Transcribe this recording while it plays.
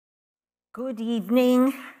Good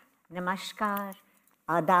evening, namaskar,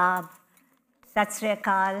 adab, sat sri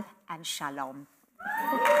akal, and shalom.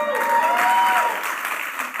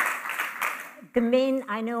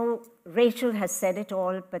 I know Rachel has said it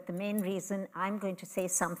all, but the main reason I'm going to say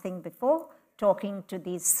something before talking to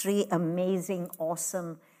these three amazing,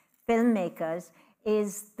 awesome filmmakers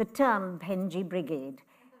is the term Bhenji Brigade.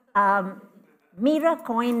 Mira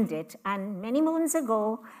coined it, and many moons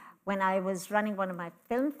ago, when I was running one of my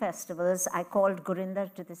film festivals, I called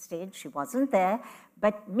Gurinder to the stage. She wasn't there,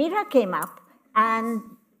 but Mira came up and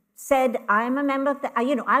said, I'm a member of the,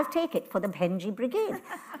 I'll take it for the Bhenji Brigade.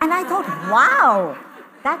 And I thought, wow,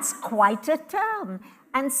 that's quite a term.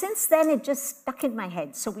 And since then, it just stuck in my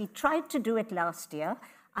head. So we tried to do it last year.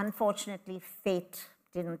 Unfortunately, fate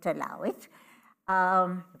didn't allow it.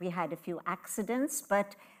 We had a few accidents,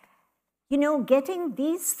 but getting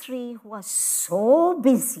these three who are so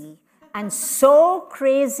busy and so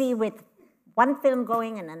crazy with one film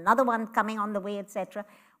going and another one coming on the way, etc.,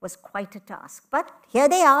 was quite a task. But here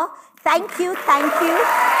they are. Thank you, thank you.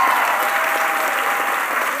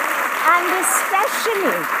 And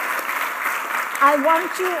especially, I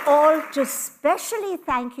want you all to specially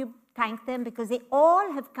thank them because they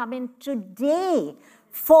all have come in today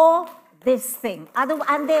for this thing.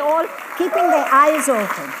 And they're all keeping their eyes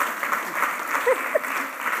open.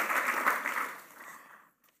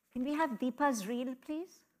 Can we have Deepa's reel,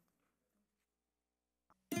 please?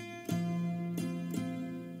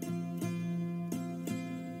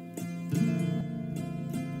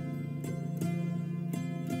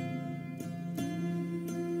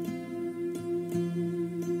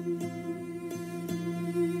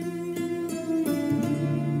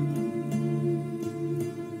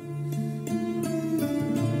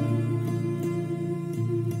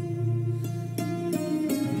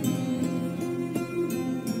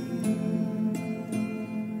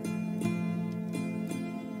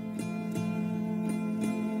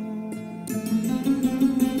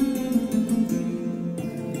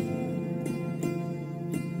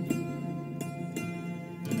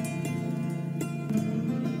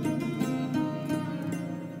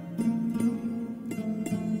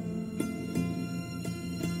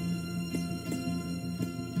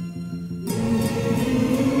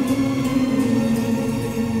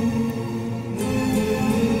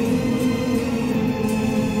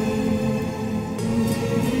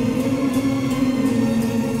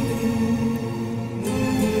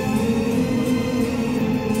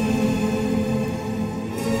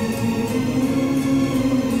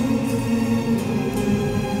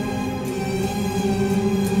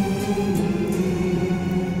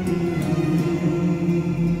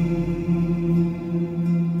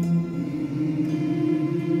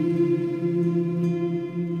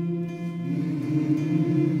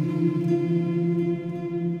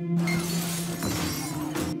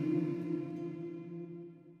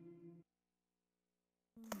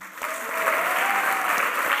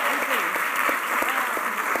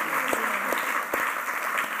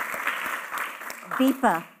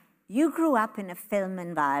 Deepa, you grew up in a film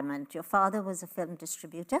environment. Your father was a film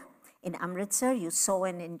distributor. In Amritsar, you saw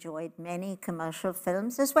and enjoyed many commercial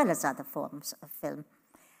films as well as other forms of film.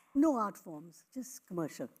 No art forms, just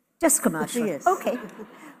commercial. Just commercial, Yes. Okay.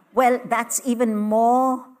 Well, that's even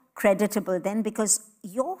more creditable then because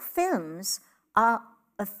your films are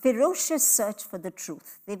a ferocious search for the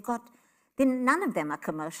truth. None of them are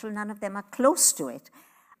commercial, none of them are close to it.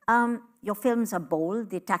 Your films are bold.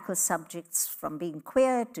 They tackle subjects from being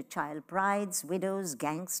queer to child brides, widows,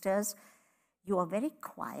 gangsters. You are very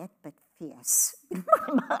quiet but fierce in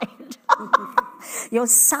my mind. Your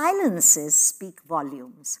silences speak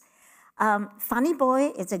volumes. Funny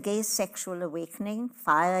Boy is a gay sexual awakening.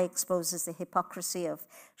 Fire exposes the hypocrisy of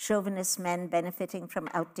chauvinist men benefiting from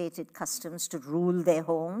outdated customs to rule their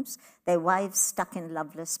homes, their wives stuck in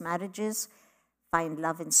loveless marriages, find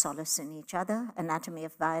love and solace in each other. Anatomy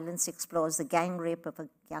of Violence explores the gang rape of a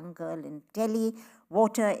young girl in Delhi.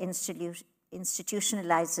 Water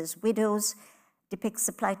institutionalizes widows, depicts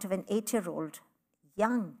the plight of an 8-year-old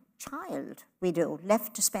young child widow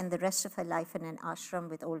left to spend the rest of her life in an ashram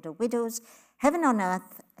with older widows. Heaven on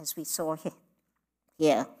Earth, as we saw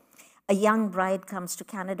here. A young bride comes to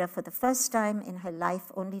Canada for the first time in her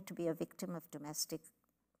life only to be a victim of domestic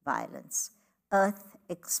violence. Earth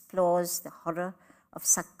explores the horror of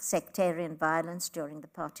sectarian violence during the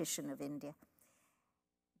partition of India.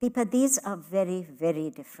 Deepa, these are very, very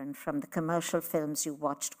different from the commercial films you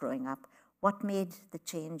watched growing up. What made the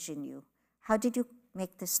change in you? How did you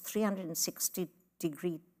make this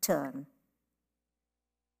 360-degree turn?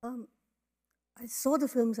 I saw the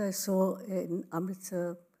films I saw in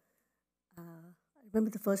Amritsar. I remember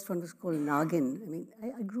the first one was called Nagin. I mean,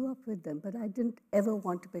 I grew up with them, but I didn't ever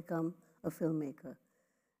want to become a filmmaker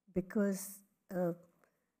because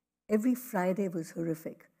every Friday was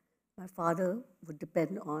horrific. My father would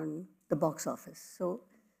depend on the box office. So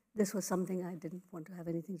this was something I didn't want to have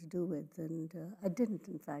anything to do with. And I didn't,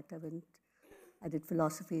 in fact. I did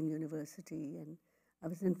philosophy in university. And I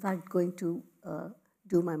was, in fact, going to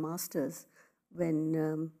do my master's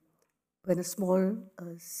when a small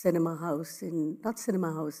cinema house not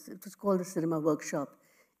cinema house, it was called the Cinema Workshop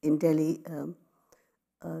in Delhi,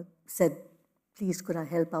 said, please, could I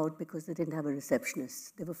help out because they didn't have a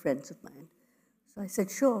receptionist. They were friends of mine. So I said,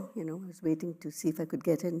 sure. I was waiting to see if I could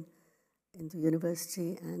get into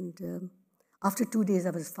university. And after 2 days,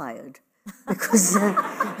 I was fired because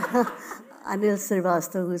Anil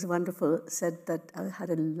Srivastava, who's wonderful, said that I had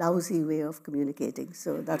a lousy way of communicating.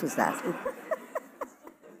 So that was that.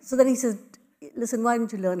 So then he said, listen, why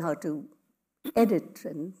don't you learn how to edit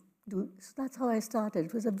and do? So that's how I started.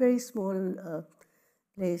 It was a very small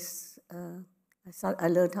place. I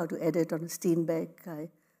learned how to edit on a Steenbeck. I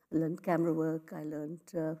learned camera work. I learned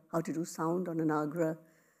how to do sound on an Agra.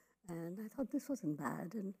 And I thought this wasn't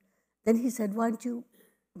bad. And then he said, why don't you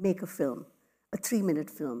make a film, a 3-minute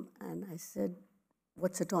film? And I said,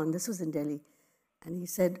 what's it on? This was in Delhi. And he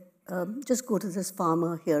said, just go to this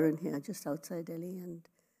farmer here and here, just outside Delhi, and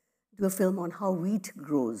do a film on how wheat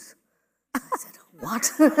grows. I said, what?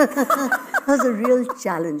 That was a real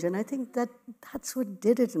challenge. And I think that's what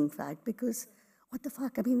did it, in fact, because what the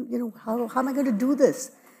fuck? I mean, how am I going to do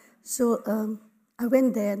this? So I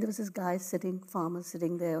went there, and there was this guy farmer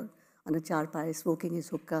sitting there on a charpai, smoking his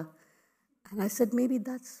hookah. And I said, maybe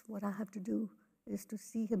that's what I have to do, is to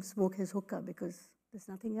see him smoke his hookah, because there's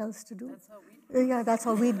nothing else to do. That's how wheat grows. Yeah, that's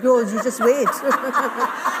how wheat grows. You just wait.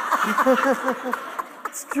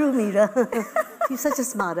 It's true, Mira. He's such a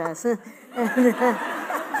smart ass.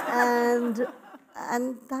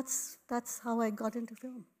 And that's how I got into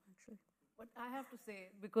film, actually. But I have to say,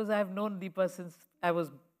 because I've known Deepa since I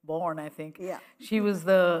was born, I think. Yeah. She was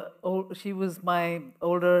my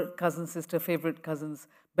older favorite cousin's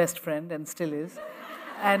best friend, and still is.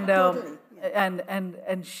 And Totally,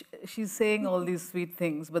 and she's saying all these sweet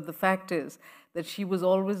things, but the fact is that she was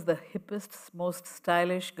always the hippest, most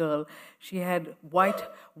stylish girl. She had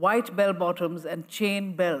white bell bottoms and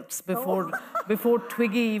chain belts before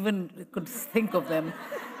Twiggy even could think of them.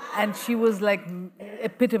 And she was like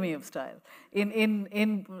epitome of style. In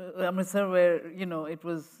Amritsar, where it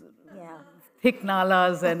was thick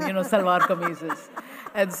nalas and salwar kameezes,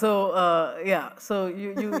 and so so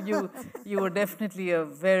you were definitely a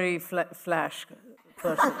very flash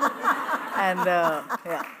person, and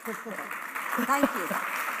yeah. Thank you.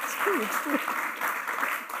 It's true, it's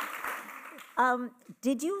true.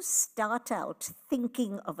 Did you start out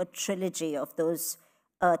thinking of a trilogy of those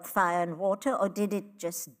Earth, Fire and Water, or did it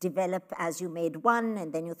just develop as you made one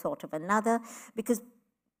and then you thought of another? Because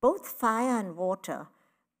both Fire and Water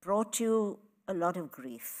brought you a lot of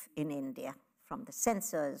grief in India, from the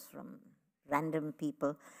censors, from random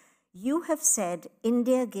people. You have said,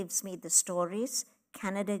 India gives me the stories,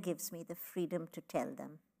 Canada gives me the freedom to tell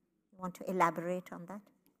them. You want to elaborate on that?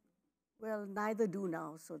 Well, neither do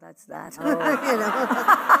now, so that's that.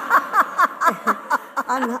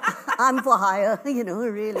 I'm for hire,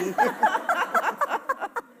 really.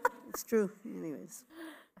 It's true, anyways.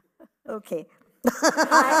 Okay.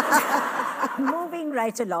 Moving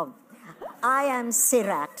right along. I Am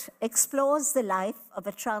Sirat explores the life of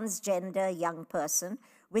a transgender young person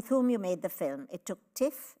with whom you made the film. It took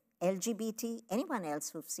TIFF, LGBT, anyone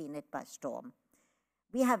else who've seen it by storm.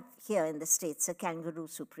 We have here in the States a kangaroo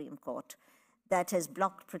Supreme Court that has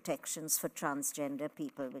blocked protections for transgender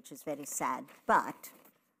people, which is very sad. But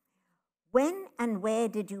when and where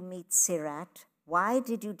did you meet Sirat? Why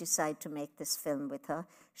did you decide to make this film with her?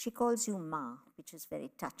 She calls you Ma, which is very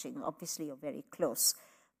touching. Obviously, you're very close.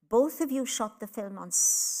 Both of you shot the film on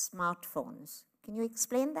smartphones. Can you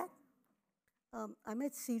explain that? I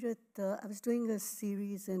met Sirat. I was doing a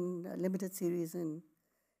limited series in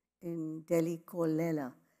Delhi called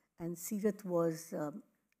Leela, and Sirat was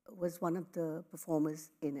one of the performers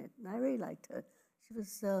in it, and I really liked her. She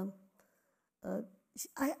was.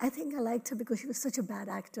 I think I liked her because she was such a bad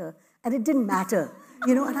actor, and it didn't matter,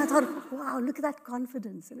 and I thought, wow, look at that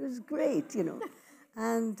confidence, and it was great,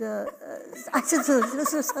 And I just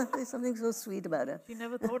this was something so sweet about her. She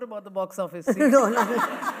never thought about the box office. No,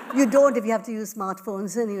 you don't if you have to use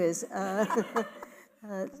smartphones, anyways.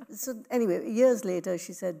 So anyway, years later,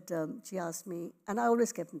 she said, she asked me, and I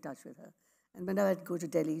always kept in touch with her. And whenever I'd go to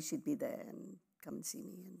Delhi, she'd be there and come and see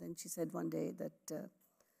me. And then she said one day that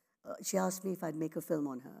she asked me if I'd make a film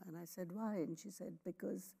on her. And I said, why? And she said,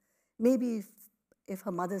 because maybe if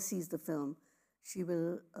her mother sees the film, she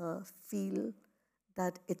will feel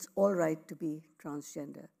that it's all right to be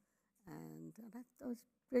transgender. And that was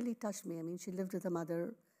really touched me. I mean, she lived with her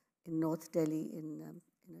mother in North Delhi in a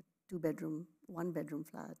one-bedroom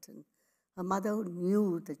flat. And her mother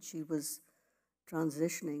knew that she was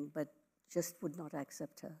transitioning, but just would not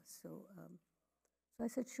accept her. So I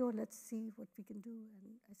said, sure, let's see what we can do.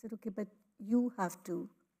 And I said, okay, but you have to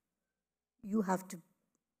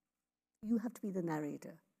be the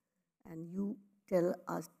narrator, and you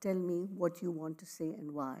tell me what you want to say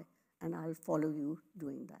and why, and I'll follow you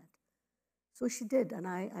doing that. So she did, and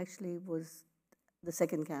I actually was the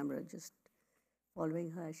second camera, just following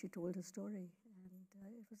her as she told her story.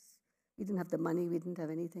 And we didn't have the money, we didn't have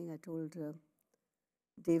anything. I told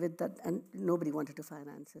David that, and nobody wanted to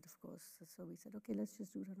finance it, of course. So we said, okay, let's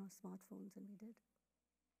just do it on our smartphones, and we did.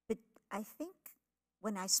 But I think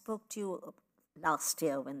when I spoke to you last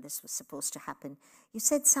year when this was supposed to happen, you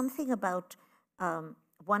said something about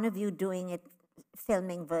one of you doing it,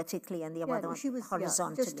 filming vertically, and the other one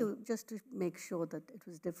horizontally. Yeah, just to make sure that it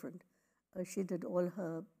was different. She did all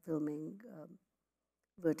her filming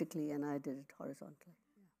vertically, and I did it horizontally.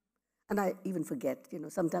 And I even forget,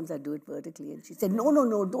 sometimes I do it vertically, and she said,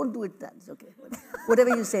 no, don't do it that. It's okay. Whatever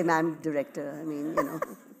you say, ma'am, director, I mean,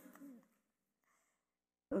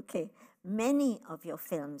 Okay. Many of your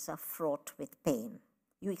films are fraught with pain.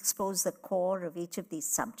 You expose the core of each of these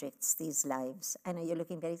subjects, these lives. I know you're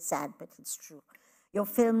looking very sad, but it's true. Your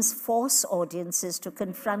films force audiences to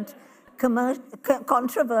confront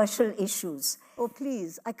controversial issues. Oh,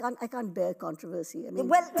 please, I can't bear controversy. I mean,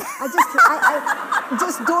 well, I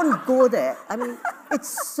just don't go there. I mean,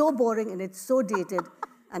 it's so boring and it's so dated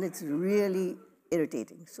and it's really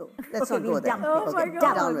irritating. So let's not go there.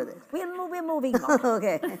 Down with it. We're moving on.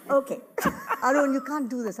 Okay. Okay. Aroon, you can't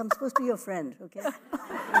do this. I'm supposed to be your friend, okay?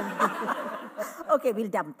 Okay, we'll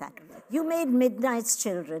dump that. You made Midnight's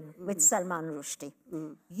Children with Salman Rushdie.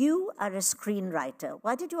 You are a screenwriter.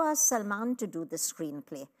 Why did you ask Salman to do the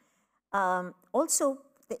screenplay? Also,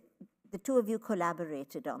 the two of you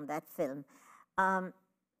collaborated on that film.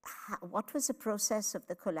 What was the process of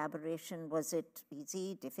the collaboration? Was it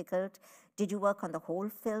easy, difficult? Did you work on the whole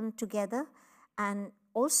film together? And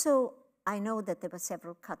also, I know that there were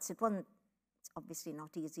several cuts. It's obviously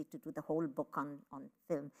not easy to do the whole book on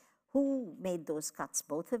film. Who made those cuts?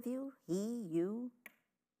 Both of you? He? You?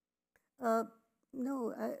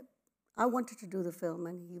 No, I wanted to do the film,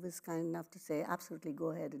 and he was kind enough to say, absolutely,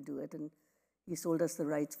 go ahead and do it. And he sold us the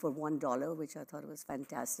rights for $1, which I thought was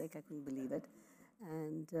fantastic. I couldn't believe it.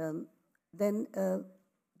 And then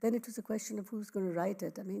it was a question of who's going to write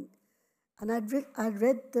it. I mean, and I'd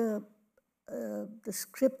read the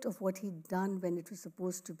script of what he'd done when it was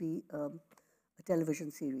supposed to be a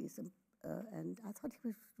television series. And I thought he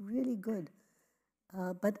was really good.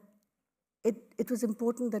 But it was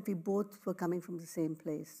important that we both were coming from the same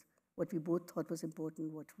place. What we both thought was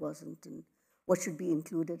important, what wasn't, and what should be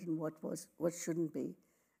included and what shouldn't be.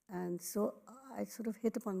 And so I sort of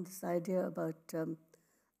hit upon this idea about,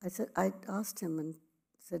 I asked him and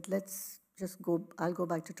said, let's just go, I'll go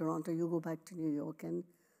back to Toronto, you go back to New York, and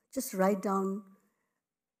just write down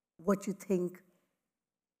what you think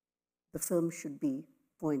the film should be,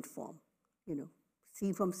 point form.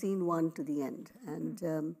 From scene one to the end.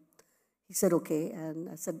 And he said, okay. And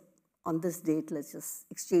I said, on this date, let's just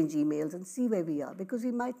exchange emails and see where we are, because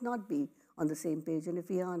we might not be on the same page. And if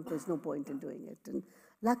we aren't, there's no point in doing it. And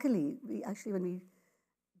luckily,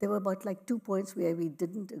 there were about like 2 points where we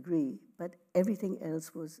didn't agree, but everything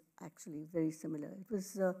else was actually very similar. It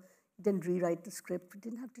was, he didn't rewrite the script, we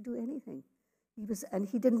didn't have to do anything. And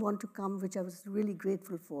he didn't want to come, which I was really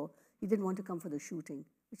grateful for. He didn't want to come for the shooting,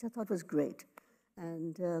 which I thought was great.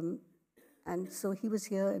 And so he was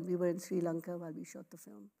here, and we were in Sri Lanka while we shot the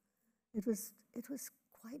film. It was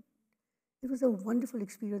a wonderful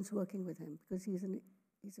experience working with him, because he's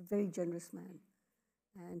a very generous man,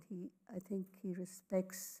 and I think he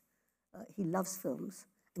respects, he loves films,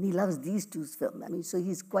 and he loves these two films. I mean, so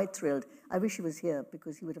he's quite thrilled. I wish he was here,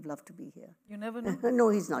 because he would have loved to be here. You never know. No,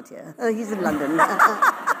 he's not here. He's in London.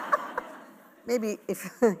 Maybe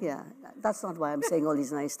yeah, that's not why I'm saying all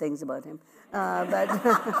these nice things about him. But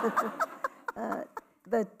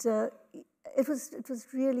it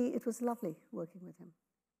was lovely working with him.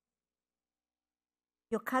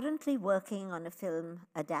 You're currently working on a film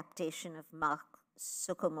adaptation of Mark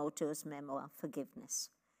Tsukamoto's memoir, Forgiveness,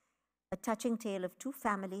 a touching tale of two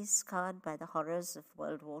families scarred by the horrors of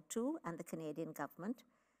World War II and the Canadian government.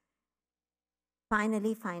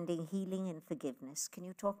 finally finding healing and forgiveness. Can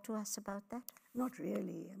you talk to us about that? Not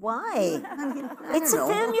really. Why? I It's a don't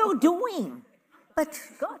know. film you're doing. But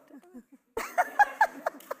God.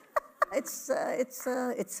 it's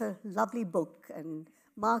a lovely book, and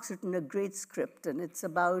Mark's written a great script, and it's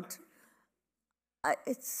about,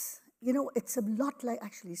 it's a lot like,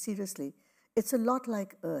 actually, seriously, it's a lot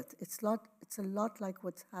like Earth. It's a lot like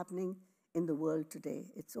what's happening in the world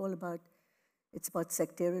today. It's about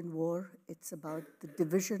sectarian war. It's about the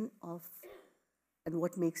division of, and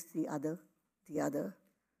what makes the other.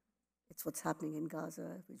 It's what's happening in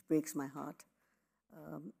Gaza, which breaks my heart.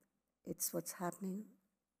 It's what's happening,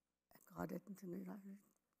 God,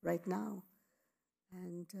 right now.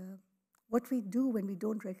 And what we do when we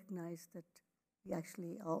don't recognize that we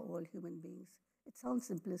actually are all human beings. It sounds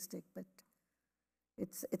simplistic, but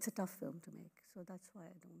it's a tough film to make. So that's why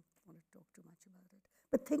I don't want to talk too much about it.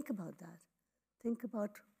 But think about that. Think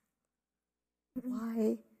about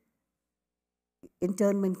why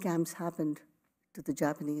internment camps happened to the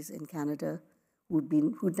Japanese in Canada who'd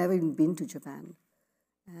never even been to Japan.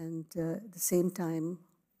 And at the same time,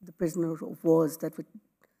 the prisoner of wars that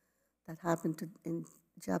happened in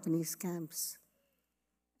Japanese camps.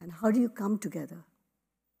 And how do you come together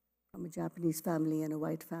from a Japanese family and a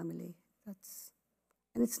white family?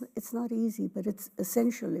 And it's not easy, but it's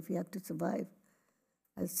essential if you have to survive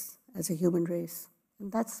as a human race.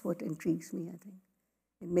 And that's what intrigues me, I think,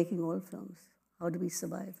 in making all films. How do we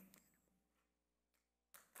survive?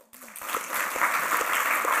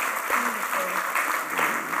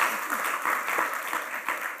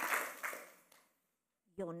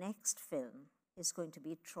 Your next film is going to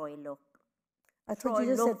be I thought you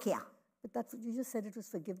just said, Troylokia. but that's what you just said, it was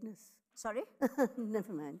forgiveness. Sorry?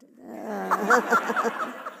 Never mind.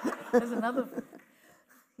 There's another film.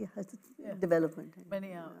 Yeah, it's development.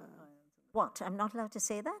 Many hours. What? I'm not allowed to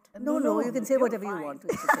say that? No, you can say whatever you want.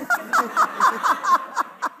 It's okay.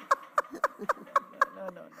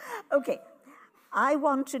 No. Okay. I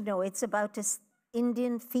want to know, it's about an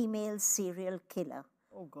Indian female serial killer.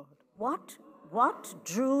 Oh, God. What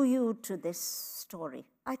drew you to this story?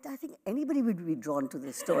 I think anybody would be drawn to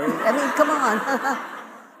this story. I mean, come on.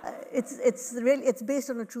 It's based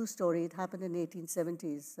on a true story. It happened in the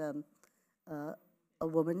 1870s. A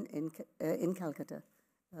woman in Calcutta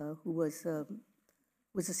who was a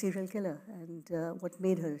serial killer, and what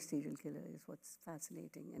made her a serial killer is what's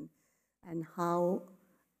fascinating, and how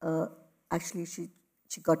actually she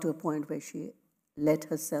got to a point where she let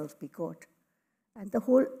herself be caught, and the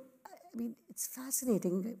whole. I mean, it's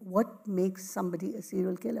fascinating what makes somebody a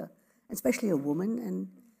serial killer, especially a woman, and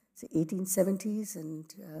it's the 1870s,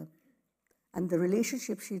 and the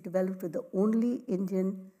relationship she developed with the only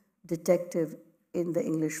Indian detective in the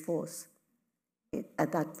English force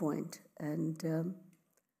at that point. And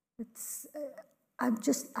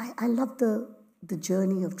I love the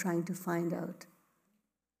journey of trying to find out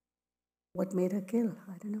what made her kill.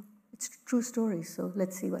 I don't know. It's a true story, so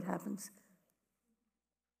let's see what happens.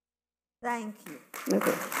 Thank you.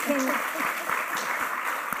 Okay.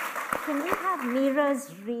 Can we have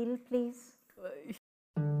Mira's reel, please?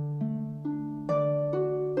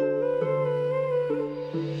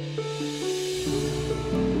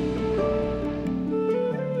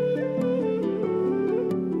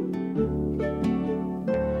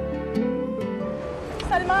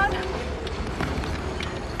 Salman!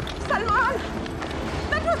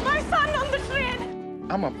 That was my son on the train!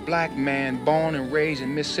 I'm a black man born and raised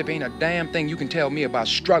in Mississippi. Ain't a damn thing you can tell me about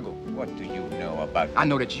struggle. What do you know about I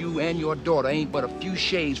know that you and your daughter ain't but a few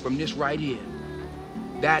shades from this right here.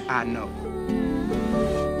 That I know.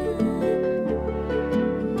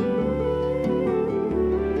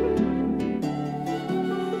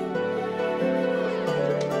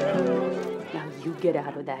 Now you get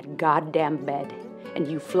out of that goddamn bed and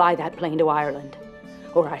you fly that plane to Ireland,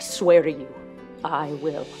 or I swear to you, I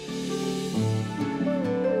will.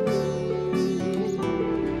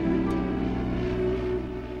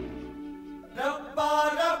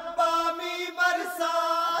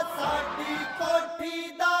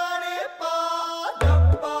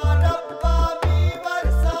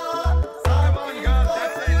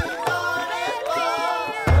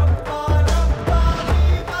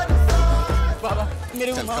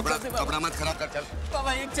 कपड़ा मत खराब कर चल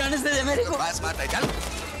पापा एक chance दे दे मेरे को बस मत चल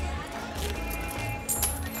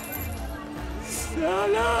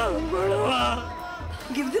साला बड़वा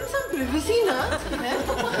give them some privacy na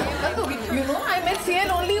you know I met CL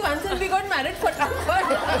only once and we got married for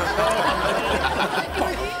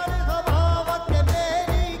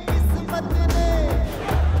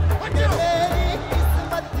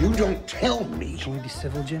You don't tell me. Can we be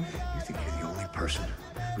civil, Jim? You think you're the only person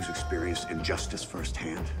who who's experienced injustice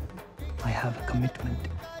firsthand. I have a commitment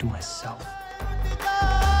to myself. Do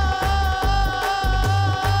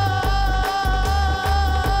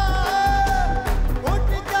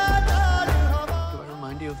I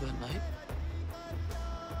remind you of that night?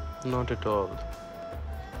 Not at all.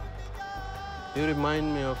 You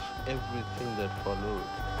remind me of everything that followed.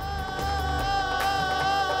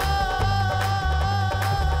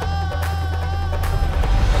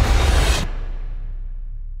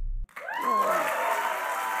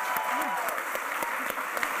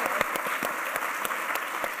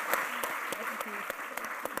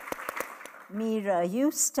 Mira,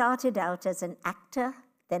 you started out as an actor,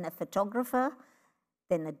 then a photographer,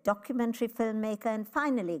 then a documentary filmmaker, and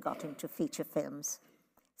finally got into feature films.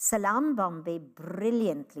 Salaam Bombay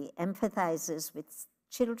brilliantly empathizes with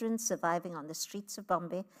children surviving on the streets of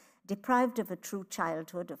Bombay, deprived of a true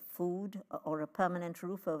childhood, of food, or a permanent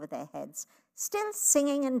roof over their heads, still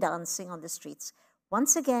singing and dancing on the streets.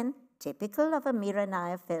 Once again, typical of a Mira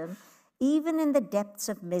Nair film, even in the depths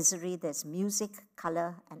of misery, there's music,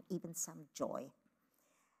 color, and even some joy.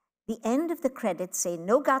 The end of the credits say,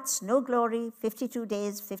 no guts, no glory, 52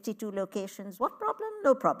 days, 52 locations. What problem?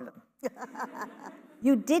 No problem.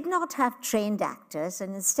 You did not have trained actors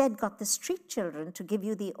and instead got the street children to give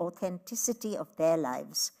you the authenticity of their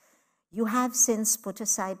lives. You have since put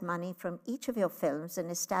aside money from each of your films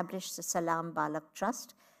and established the Salaam Balak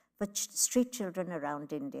Trust for street children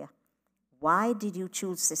around India. Why did you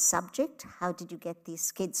choose this subject? How did you get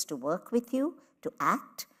these kids to work with you, to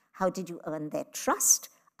act? How did you earn their trust?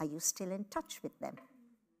 Are you still in touch with them?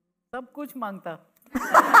 Sab kuch mangta.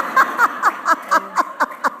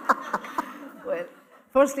 Well,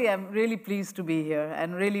 firstly, I'm really pleased to be here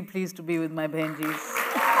and really pleased to be with my Benjis.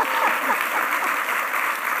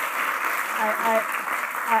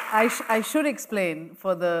 I should explain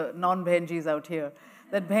for the non-Benjis out here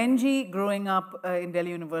that Benji, growing up in Delhi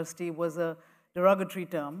University, was a derogatory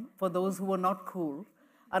term for those who were not cool,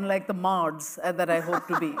 unlike the Mards that I hope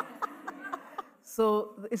to be.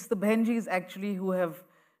 So it's the Benjis actually who have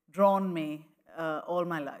drawn me all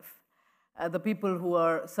my life, the people who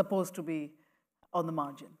are supposed to be on the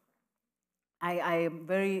margin. I am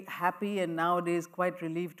very happy and nowadays quite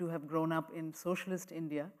relieved to have grown up in socialist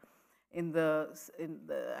India.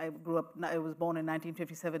 I was born in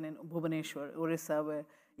 1957 in Bhubaneswar, Orissa, where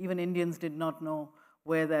even Indians did not know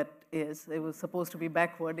where that is. It was supposed to be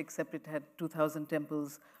backward, except it had 2,000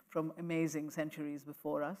 temples from amazing centuries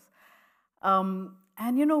before us.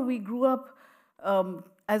 And you know, we grew up,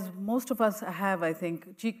 as most of us have, I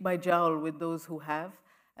think, cheek by jowl with those who have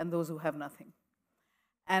and those who have nothing.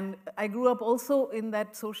 And I grew up also in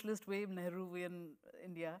that socialist wave, Nehruvian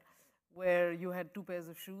India, where you had two pairs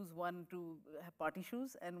of shoes, one to have party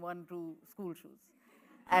shoes and one to school shoes.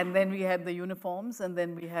 And then we had the uniforms, and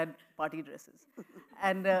then we had party dresses.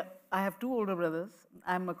 And I have two older brothers.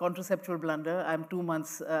 I'm a contraceptual blunder. I'm 2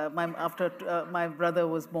 months, after my brother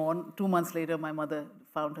was born, 2 months later, my mother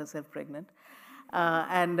found herself pregnant.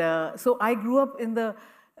 So I grew up in the,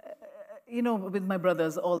 with my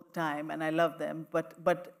brothers all the time, and I love them,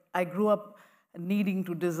 but I grew up needing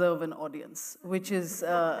to deserve an audience, which is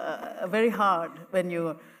very hard when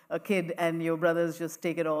you're a kid and your brothers just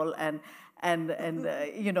take it all. They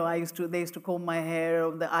used to comb my hair,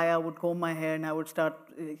 or the ayah would comb my hair and I would start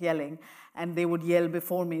yelling, and they would yell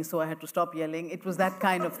before me, so I had to stop yelling. It was that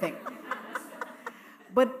kind of thing.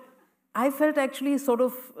 But I felt actually sort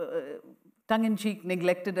of tongue-in-cheek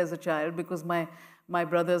neglected as a child because my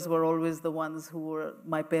brothers were always the ones who were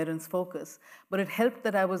my parents' focus. But it helped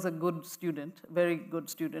that I was a good student, very good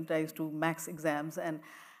student. I used to max exams, and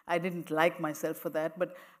I didn't like myself for that.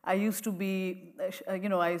 But I used to be,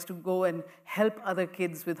 I used to go and help other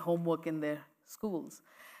kids with homework in their schools,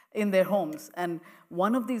 in their homes. And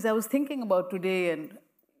one of these I was thinking about today, and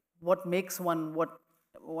what makes one what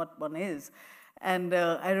one is. And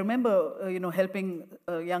I remember, helping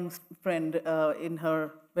a young friend in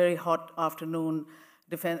her very hot afternoon,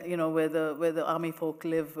 where the army folk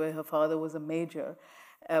live, where her father was a major,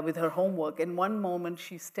 with her homework. And one moment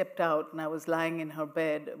she stepped out, and I was lying in her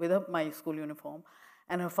bed with my school uniform,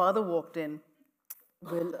 and her father walked in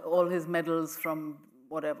with all his medals from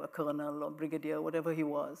whatever, colonel or brigadier, whatever he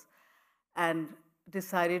was, and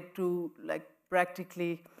decided to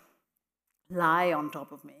practically lie on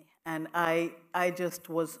top of me. And I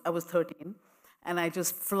was 13, and I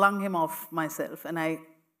just flung him off myself, and I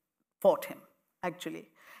fought him, actually.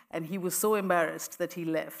 And he was so embarrassed that he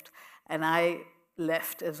left, and I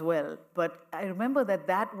left as well. But I remember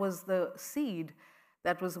that was the seed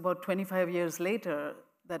that was about 25 years later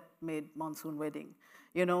that made Monsoon Wedding,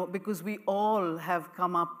 you know, because we all have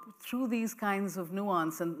come up through these kinds of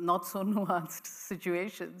nuanced and not so nuanced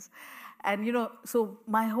situations. And, you know, so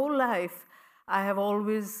my whole life, I have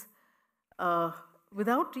always,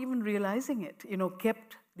 without even realizing it, you know,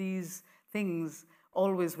 kept these things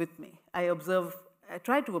always with me. I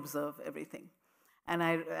try to observe everything. And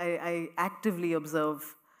I actively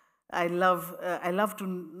observe. I love to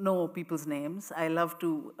know people's names. I love to,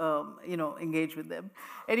 you know, engage with them.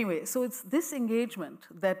 Anyway, so it's this engagement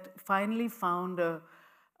that finally found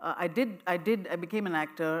I became an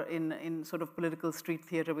actor in sort of political street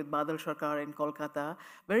theater with Badal Sarkar in Kolkata.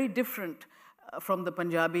 Very different from the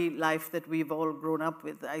Punjabi life that we've all grown up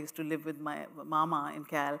with. I used to live with my mama in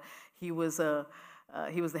Cal. He was the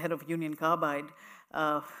head of Union Carbide,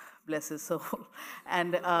 bless his soul,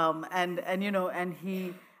 and you know,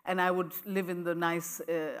 and I would live in the nice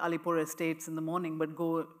Alipur estates in the morning, but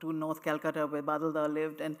go to North Calcutta where Badalda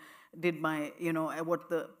lived and did my, you know, what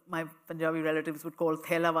my Punjabi relatives would call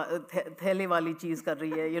thele wali cheez kar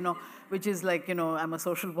rahi hai, you know, which is like, you know, I'm a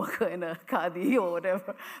social worker in a khadi or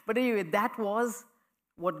whatever. But anyway, that was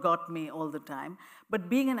what got me all the time. But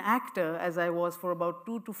being an actor, as I was for about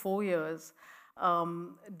 2 to 4 years,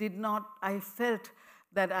 I felt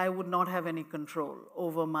that I would not have any control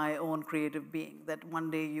over my own creative being, that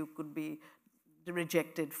one day you could be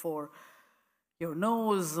rejected for your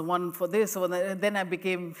nose, one for this, or that. And then I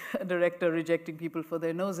became a director rejecting people for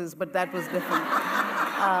their noses, but that was different.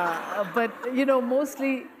 But, you know,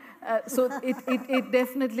 mostly, so it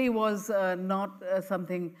definitely was not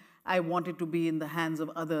something I wanted to be in the hands of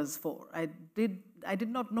others for. I did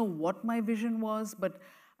not know what my vision was, but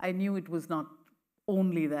I knew it was not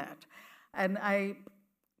only that. And I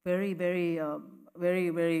I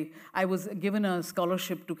was given a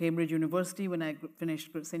scholarship to Cambridge University when I finished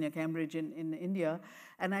senior Cambridge in India.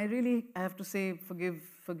 And I have to say, forgive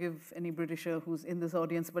any Britisher who's in this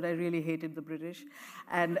audience, but I really hated the British.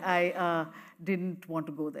 And I didn't want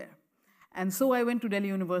to go there. And so I went to Delhi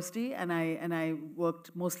University, and I worked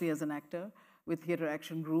mostly as an actor with Theatre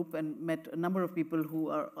Action Group and met a number of people who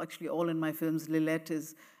are actually all in my films. Lilette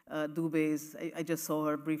is Dubé's. I just saw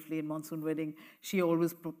her briefly in Monsoon Wedding. She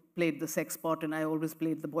always played the sex pot, and I always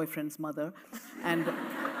played the boyfriend's mother. And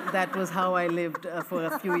that was how I lived for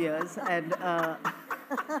a few years. And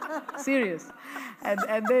serious. And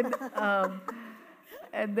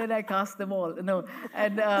then I cast them all. No,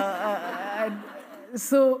 and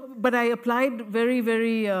so, but I applied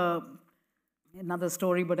very. Another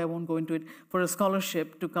story, but I won't go into it, for a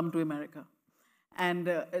scholarship to come to America. And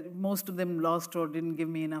most of them lost or didn't give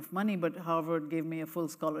me enough money, but Harvard gave me a full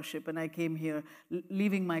scholarship, and I came here,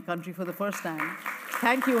 leaving my country for the first time.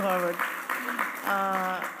 Thank you, Harvard.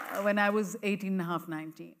 When I was 18 and a half,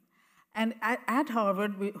 19. And at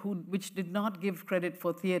Harvard, which did not give credit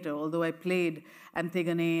for theater, although I played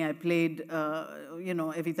Antigone, I played, you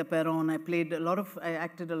know, Evita Peron, I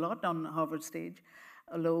acted a lot on Harvard stage.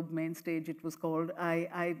 A Loeb main stage, it was called.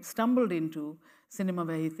 I stumbled into cinema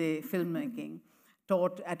verite filmmaking,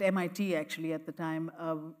 taught at MIT actually at the time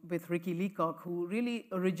with Ricky Leacock, who really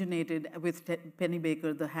originated with Penny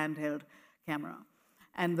Baker, the handheld camera.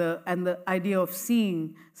 And the idea of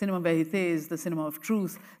seeing cinema verite is the cinema of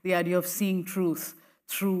truth, the idea of seeing truth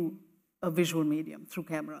through a visual medium, through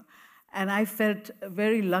camera. And I felt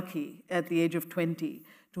very lucky at the age of 20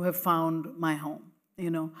 to have found my home. You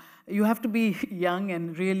know, you have to be young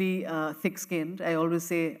and really thick-skinned. I always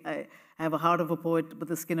say I have a heart of a poet, but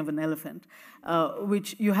the skin of an elephant,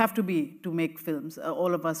 which you have to be to make films.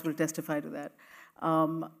 All of us will testify to that.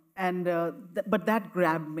 But that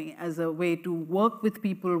grabbed me as a way to work with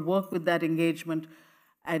people, work with that engagement,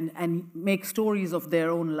 and make stories of their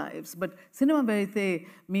own lives. But cinema verite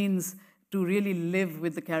means to really live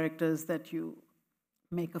with the characters that you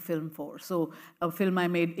make a film for. So a film I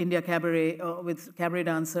made, India Cabaret, with cabaret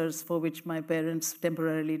dancers, for which my parents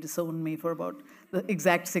temporarily disowned me for about the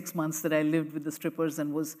exact 6 months that I lived with the strippers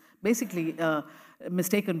and was basically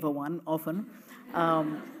mistaken for one, often.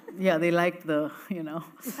 Yeah, they liked the, you know.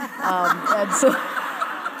 And so,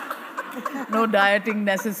 no dieting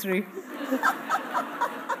necessary.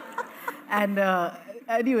 And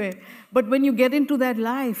anyway, but when you get into that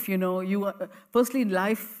life, you know, firstly,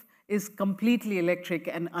 life is completely electric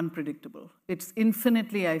and unpredictable. It's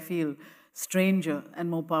infinitely, I feel, stranger and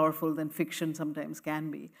more powerful than fiction sometimes can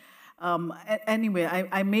be. Anyway,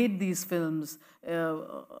 I made these films,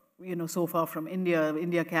 you know, so far from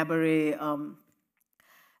India Cabaret,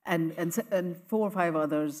 and 4 or 5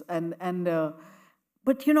 others,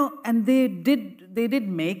 but you know, and they did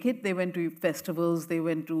make it. They went to festivals, they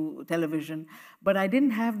went to television, but I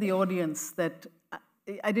didn't have the audience that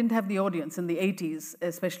I didn't have the audience in the 80s,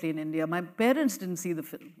 especially in India. My parents didn't see the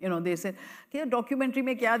film. You know, they said, "Kya documentary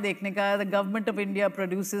mein kya dekhne ka? The government of India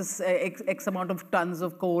produces X amount of tons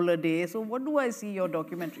of coal a day. So what do I see your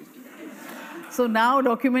documentaries?" So now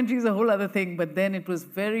documentary is a whole other thing, but then it was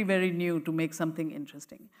very, very new to make something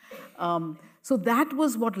interesting. So that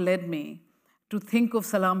was what led me to think of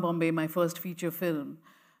Salaam Bombay, my first feature film,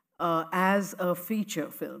 as a feature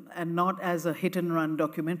film and not as a hit-and-run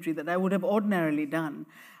documentary that I would have ordinarily done.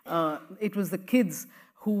 It was the kids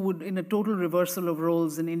who would, in a total reversal of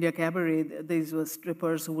roles in India Cabaret, these were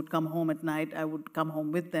strippers who would come home at night. I would come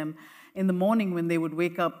home with them. In the morning, when they would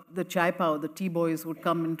wake up, the chai pao, the tea boys would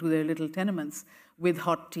come into their little tenements with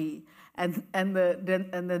hot tea. And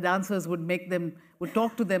the dancers would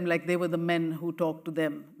talk to them like they were the men who talked to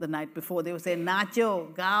them the night before. They would say,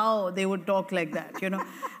 "Nacho, gao." They would talk like that, you know.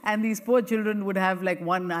 And these poor children would have like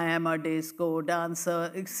one I Am a Disco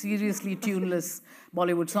Dancer, a seriously tuneless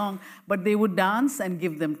Bollywood song, but they would dance and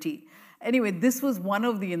give them tea. Anyway, this was one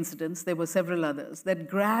of the incidents, there were several others, that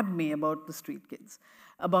grabbed me about the street kids,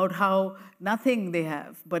 about how nothing they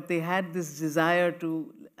have, but they had this desire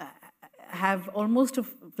to have almost a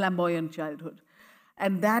flamboyant childhood.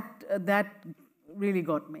 And that really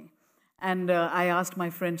got me. And I asked my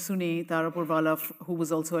friend Suni Tarapurwala, who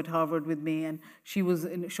was also at Harvard with me, and she was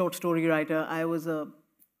a short story writer. I was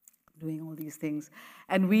doing all these things.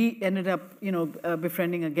 And we ended up, you know,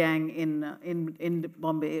 befriending a gang in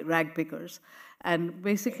Bombay, rag pickers, and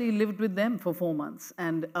basically lived with them for 4 months.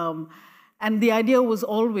 And the idea was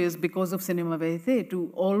always, because of Cinema Verite, to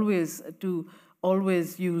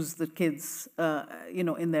always use the kids, you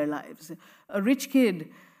know, in their lives. A rich kid,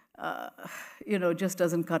 you know, just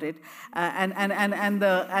doesn't cut it, and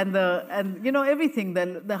you know, everything,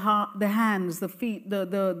 the hands, the feet,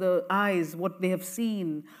 the eyes, what they have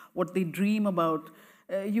seen, what they dream about.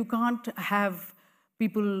 You can't have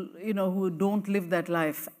people, you know, who don't live that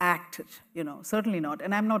life act it, you know, certainly not.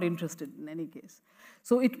 And I'm not interested in any case.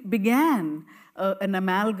 So it began an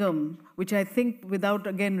amalgam, which I think, without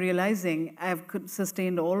again realizing, I've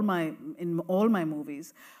sustained in all my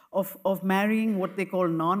movies, of marrying what they call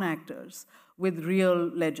non-actors with real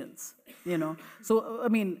legends, you know. So, I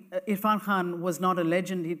mean, Irfan Khan was not a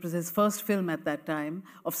legend. It was his first film at that time,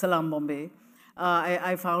 of Salaam Bombay.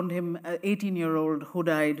 I found him, an 18-year-old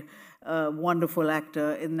hood-eyed, wonderful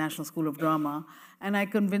actor in National School of Drama, and I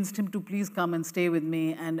convinced him to please come and stay with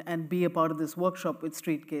me and be a part of this workshop with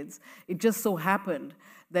street kids. It just so happened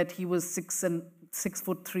that he was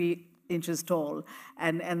 6'3" tall,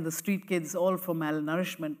 and the street kids, all from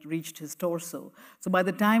malnourishment, reached his torso. So by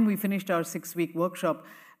the time we finished our 6-week workshop,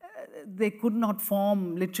 they could not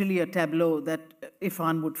form literally a tableau that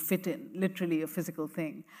Irfan would fit in, literally a physical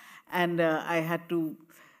thing. And I had to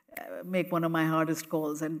make one of my hardest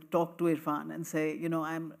calls and talk to Irfan and say, you know,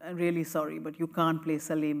 I'm really sorry, but you can't play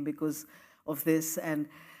Salim because of this. And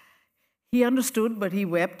he understood, but he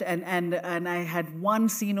wept, and I had one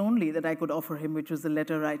scene only that I could offer him, which was the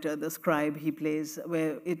letter writer, the scribe he plays,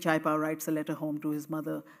 where Chaipa writes a letter home to his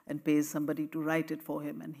mother and pays somebody to write it for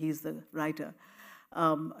him, and he's the writer.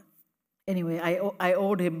 Anyway, I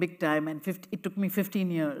owed him big time, and it took me 15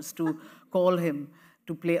 years to call him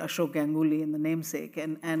to play Ashok Ganguly in The Namesake,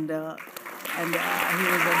 and he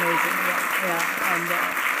was amazing.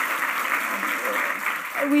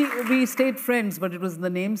 We stayed friends, but it was The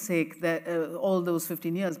Namesake that all those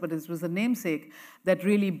 15 years. But it was The Namesake that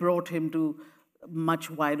really brought him to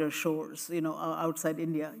much wider shores, you know, outside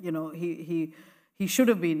India. You know, he should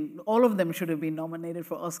have been. All of them should have been nominated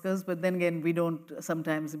for Oscars. But then again, we don't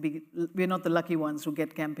sometimes we're not the lucky ones who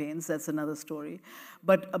get campaigns. That's another story.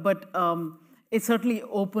 But it certainly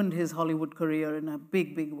opened his Hollywood career in a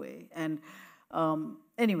big, big way. And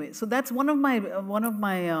anyway, so that's one of my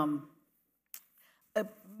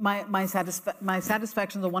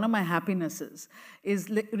satisfactions, or one of my happinesses, is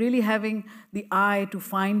really having the eye to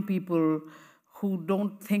find people who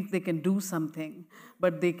don't think they can do something,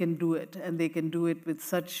 but they can do it, and they can do it with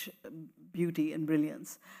such beauty and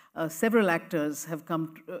brilliance. Several actors have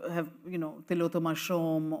you know, Tilotoma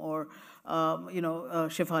Shom, or you know,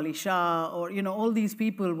 Shefali Shah, or you know, all these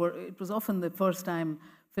people it was often the first time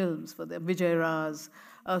films for them. Vijay Raz,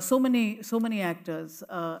 so many actors,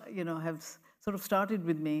 you know, have sort of started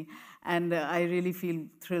with me, and I really feel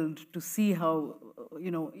thrilled to see how,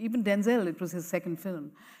 you know, even Denzel, it was his second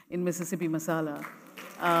film in Mississippi Masala,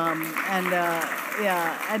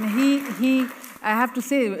 and he I have to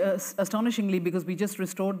say, astonishingly, because we just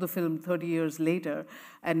restored the film 30 years later,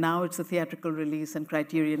 and now it's a theatrical release, and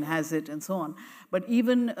Criterion has it, and so on. But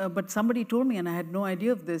but somebody told me, and I had no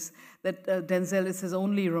idea of this, that Denzel is his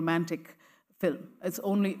only romantic film. It's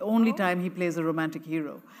only time he plays a romantic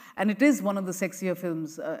hero. And it is one of the sexier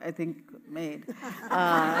films, I think, made.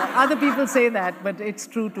 Other people say that, but it's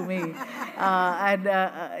true to me.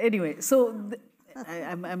 Anyway, so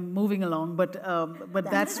I'm moving along, but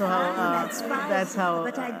that's how. That's how.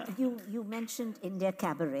 But you mentioned India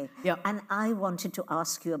Cabaret, yeah. And I wanted to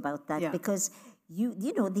ask you about that because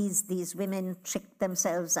you know these women tricked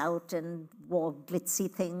themselves out and wore glitzy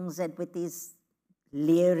things and with these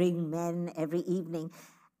leering men every evening,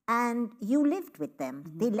 and you lived with them.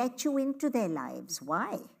 They let you into their lives.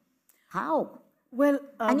 Why? How? Well,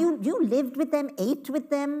 and you lived with them, ate with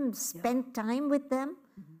them, spent time with them.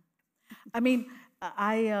 I mean,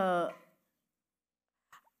 I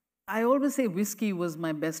always say whiskey was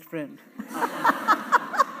my best friend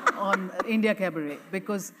on India Cabaret,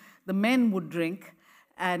 because the men would drink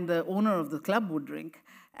and the owner of the club would drink.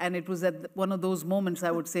 And it was at one of those moments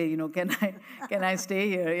I would say, you know, can I stay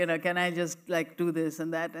here? You know, can I just like do this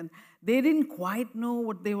and that? And they didn't quite know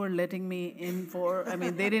what they were letting me in for. I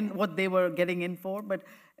mean, they didn't what they were getting in for, but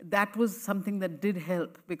that was something that did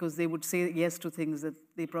help, because they would say yes to things that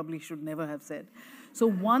they probably should never have said. So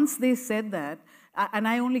once they said that, and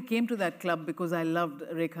I only came to that club because I loved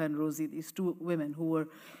Rekha and Rosie, these two women who were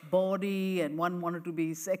bawdy, and one wanted to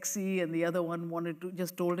be sexy and the other one wanted to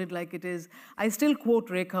just told it like it is. I still quote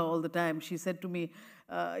Rekha all the time. She said to me,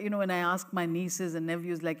 you know, when I asked my nieces and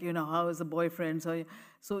nephews, like, you know, how is the boyfriend? So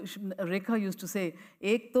Rekha used to say,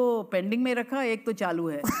 "Ek to pending mein rakha, ek to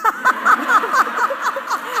chalu hai."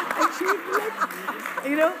 And she would be like,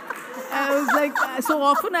 you know, I was like, so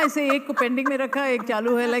often I say, "Ek ko pending mein rakha, ek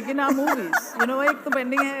chalu hai," like in our movies. You know, ek to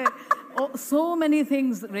pending hai. Oh, so many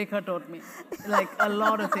things Rekha taught me, like a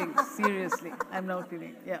lot of things. Seriously, I'm not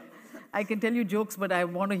kidding. Yeah, I can tell you jokes, but I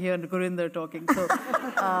want to hear Gurinder talking.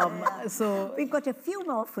 So, we've got a few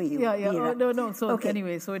more for you. Yeah. Mira. Oh, no. So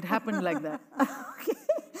anyway, so it happened like that. Okay.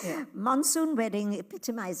 Yeah. Monsoon Wedding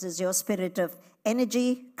epitomizes your spirit of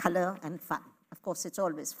energy, color, and fun. Of course, it's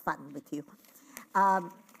always fun with you.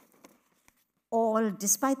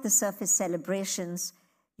 Despite the surface celebrations,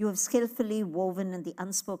 you have skillfully woven in the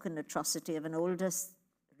unspoken atrocity of an older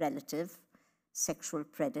relative, sexual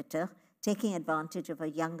predator, taking advantage of a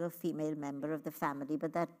younger female member of the family,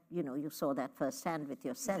 but that, you know, you saw that firsthand with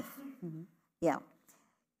yourself. Yeah.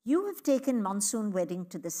 You have taken Monsoon Wedding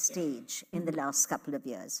to the stage in the last couple of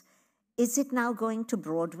years. Is it now going to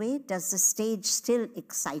Broadway? Does the stage still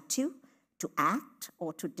excite you to act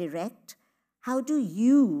or to direct? How do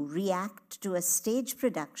you react to a stage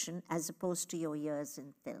production as opposed to your years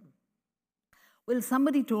in film? Well,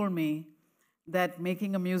 somebody told me that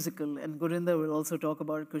making a musical, and Gurinder will also talk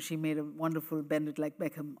about it because she made a wonderful It Like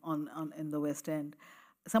Beckham in the West End.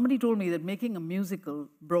 Somebody told me that making a musical,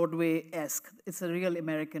 Broadway-esque, it's a real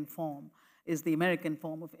American form, is the American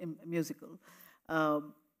form of musical,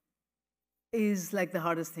 is like the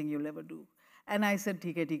hardest thing you'll ever do. And I said,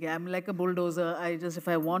 "Theek hai, I'm like a bulldozer. If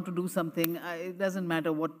I want to do something, it doesn't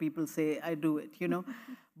matter what people say, I do it, you know."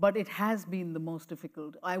 But it has been the most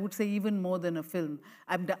difficult. I would say even more than a film.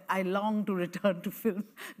 I long to return to film,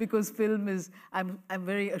 because film is, I'm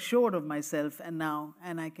very assured of myself and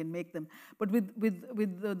I can make them. But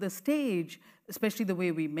with the stage, especially the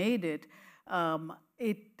way we made it,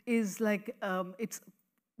 it is like, it's,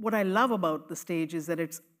 what I love about the stage is that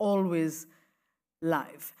it's always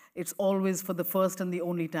live. It's always for the first and the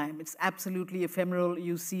only time. It's absolutely ephemeral.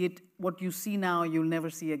 You see it, what you see now, you'll never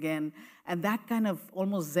see again. And that kind of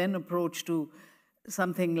almost Zen approach to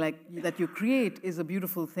something like that you create is a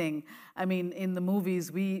beautiful thing. I mean, in the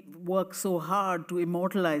movies, we work so hard to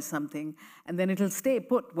immortalize something, and then it'll stay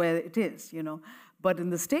put where it is, you know. But in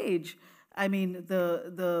the stage, I mean,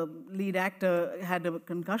 the lead actor had a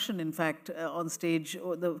concussion, in fact, on stage.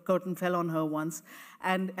 The curtain fell on her once,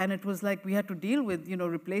 and it was like we had to deal with, you know,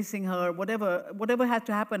 replacing her. Whatever had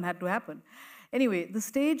to happen. Anyway, the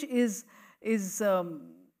stage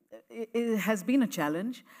it has been a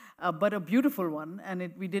challenge, but a beautiful one,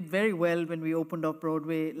 and we did very well when we opened off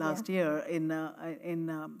Broadway last year in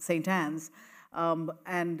St. Anne's,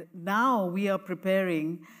 and now we are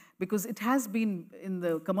preparing. Because it has been, in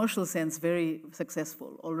the commercial sense, very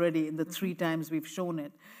successful already in the 3 times we've shown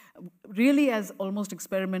it. Really as almost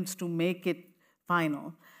experiments to make it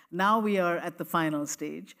final. Now we are at the final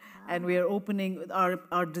stage, and we are opening, our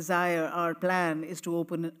plan is to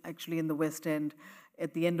open it actually in the West End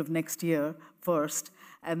at the end of next year first,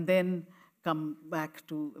 and then come back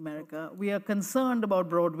to America. We are concerned about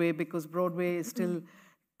Broadway because Broadway is still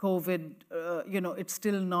COVID, you know, it's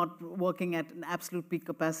still not working at an absolute peak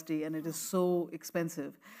capacity, and it is so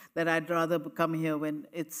expensive that I'd rather come here when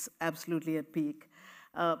it's absolutely at peak.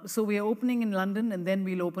 So we are opening in London, and then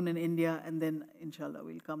we'll open in India, and then inshallah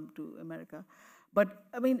we'll come to America. But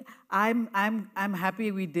I mean, I'm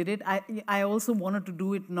happy we did it. I also wanted to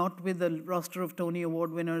do it not with a roster of Tony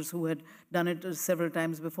Award winners who had done it several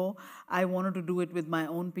times before. I wanted to do it with my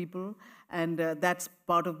own people, and that's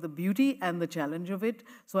part of the beauty and the challenge of it.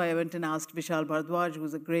 So I went and asked Vishal Bhardwaj,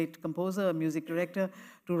 who's a great composer, a music director,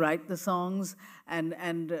 to write the songs, and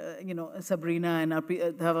you know, Sabrina and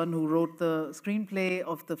Dhawan, who wrote the screenplay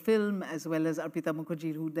of the film, as well as Arpita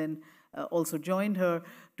Mukherjee, who then also joined her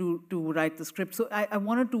to write the script. So I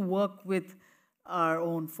wanted to work with our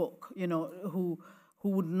own folk, you know, who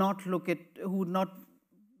would not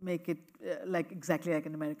make it exactly like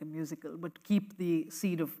an American musical, but keep the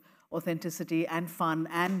seed of authenticity and fun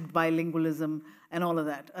and bilingualism and all of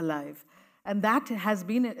that alive. And that has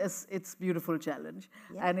been its beautiful challenge,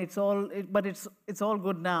 and it's all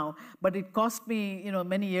good now. But it cost me, you know,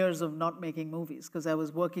 many years of not making movies because I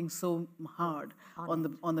was working so hard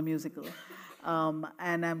on the musical,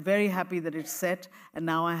 and I'm very happy that it's set. And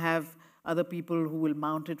now I have other people who will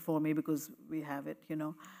mount it for me because we have it, you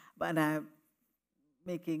know. But I'm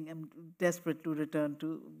desperate to return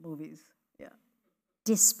to movies. Yeah.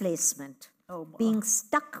 Displacement. Being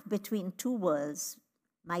stuck between two worlds.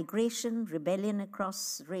 Migration, rebellion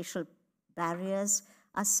across racial barriers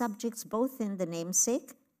are subjects both in The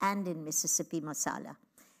Namesake and in Mississippi Masala.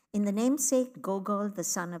 In The Namesake, Gogol, the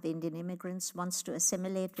son of Indian immigrants, wants to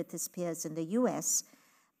assimilate with his peers in the US,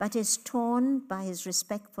 but is torn by his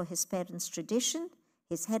respect for his parents' tradition,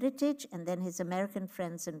 his heritage, and then his American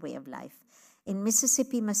friends and way of life. In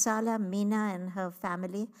Mississippi Masala, Meena and her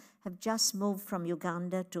family have just moved from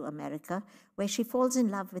Uganda to America, where she falls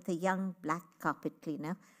in love with a young black carpet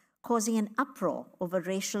cleaner, causing an uproar over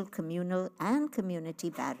racial, communal, and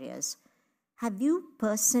community barriers. Have you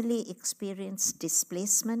personally experienced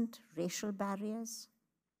displacement, racial barriers?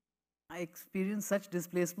 I experienced such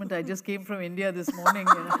displacement. I just came from India this morning.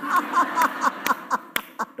 You know.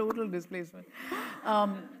 Total displacement.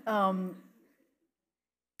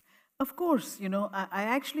 Of course, you know, I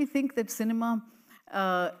actually think that cinema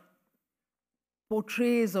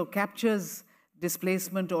portrays or captures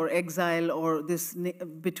displacement or exile or this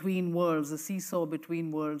between worlds, the seesaw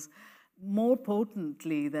between worlds, more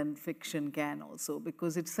potently than fiction can also,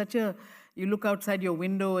 because it's such a, you look outside your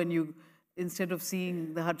window and you, instead of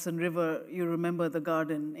seeing the Hudson River, you remember the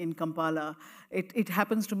garden in Kampala. It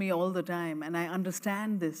happens to me all the time, and I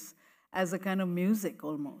understand this as a kind of music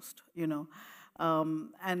almost, you know.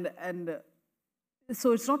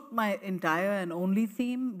 So it's not my entire and only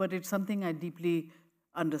theme, but it's something I deeply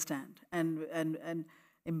understand and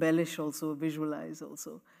embellish also, visualize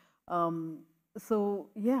also. So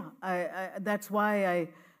yeah, that's why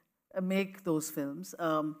I make those films.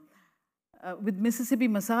 With Mississippi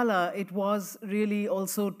Masala, it was really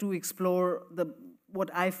also to explore what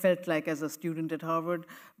I felt like as a student at Harvard,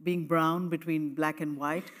 being brown between black and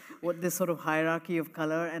white, what this sort of hierarchy of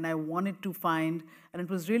color, and I wanted to find, and it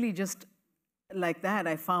was really just like that,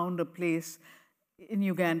 I found a place in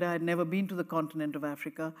Uganda, I'd never been to the continent of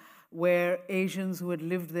Africa, where Asians who had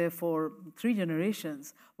lived there for 3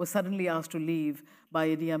 generations were suddenly asked to leave by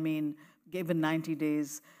Idi Amin, given 90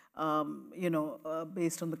 days, you know,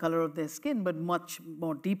 based on the color of their skin, but much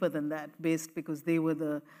more deeper than that, based because they were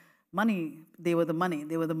the money, they were the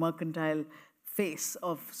mercantile face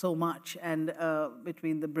of so much, and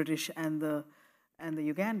between the British and the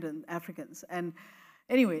Ugandan Africans. And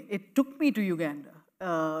anyway, it took me to Uganda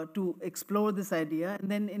to explore this idea. And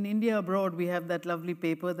then in India Abroad, we have that lovely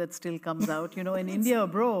paper that still comes out. You know, in India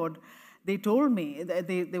Abroad, they told me,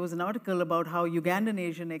 there was an article about how Ugandan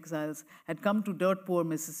Asian exiles had come to dirt poor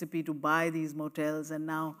Mississippi to buy these motels, and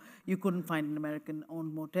now you couldn't find an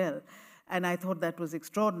American-owned motel. And I thought that was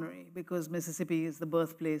extraordinary because Mississippi is the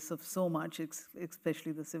birthplace of so much,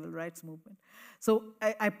 especially the civil rights movement. So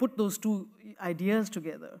I put those two ideas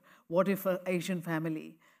together. What if an Asian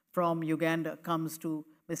family from Uganda comes to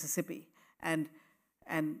Mississippi and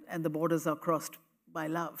the borders are crossed by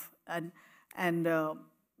love? And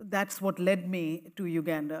that's what led me to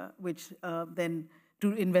Uganda, which then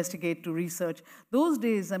to investigate, to research. Those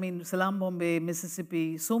days, I mean, Salam Bombay,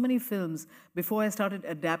 Mississippi, so many films, before I started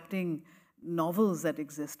adapting novels that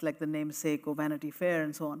exist, like The Namesake or Vanity Fair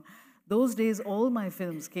and so on, those days, all my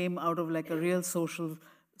films came out of like a real social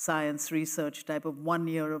science research type of 1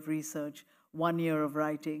 year of research, 1 year of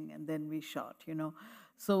writing, and then we shot, you know.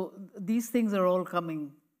 So these things are all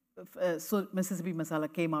coming. So Mississippi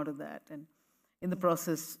Masala came out of that, and in the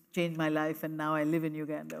process, changed my life, and now I live in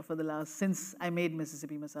Uganda for the last, since I made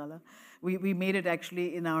Mississippi Masala. We made it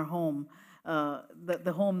actually in our home.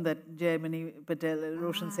 The home that Jaimini Patel,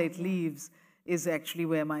 Roshan Seth leaves is actually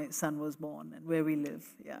where my son was born and where we live.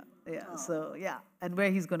 Yeah, yeah. So yeah, and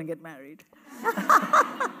where he's going to get married.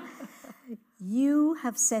 You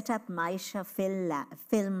have set up Maisha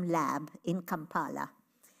Film Lab in Kampala,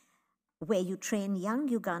 where you train young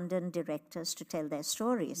Ugandan directors to tell their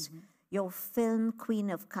stories. Your film,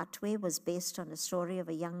 Queen of Katwe, was based on a story of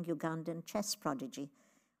a young Ugandan chess prodigy.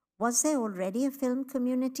 Was there already a film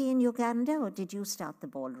community in Uganda, or did you start the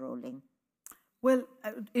ball rolling? Well,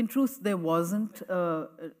 in truth, there wasn't a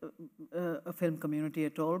film community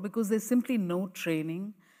at all because there's simply no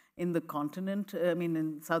training in the continent. I mean,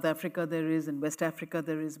 in South Africa there is, in West Africa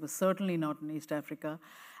there is, but certainly not in East Africa.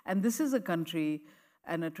 And this is a country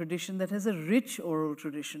and a tradition that has a rich oral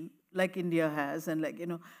tradition, like India has, and like, you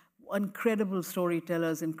know, incredible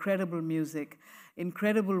storytellers, incredible music,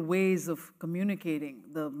 incredible ways of communicating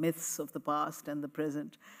the myths of the past and the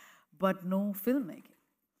present, but no filmmaking.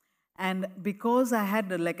 And because I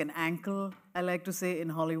had like an ankle, I like to say, in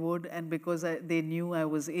Hollywood, and because they knew I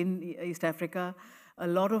was in East Africa, a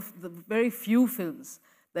lot of the very few films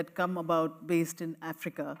that come about based in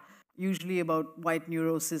Africa, usually about white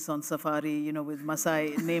neurosis on safari, you know, with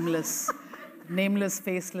Maasai, nameless,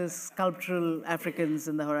 faceless, sculptural Africans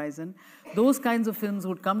in the horizon. Those kinds of films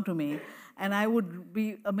would come to me, and I would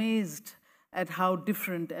be amazed at how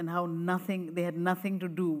different and how they had nothing to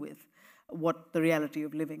do with what the reality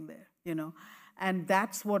of living there, you know. And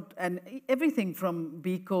that's what, and everything from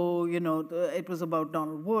Biko, you know, it was about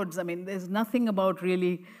Donald Woods. I mean, there's nothing about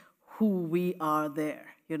really who we are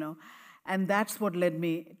there, you know. And that's what led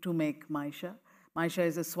me to make Maisha. Maisha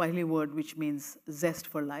is a Swahili word which means zest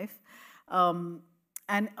for life.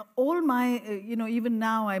 And all my, you know, even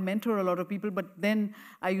now I mentor a lot of people, but then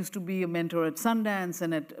I used to be a mentor at Sundance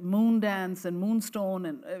and at Moondance and Moonstone,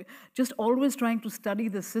 and just always trying to study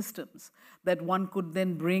the systems that one could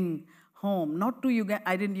then bring home, not to Uganda.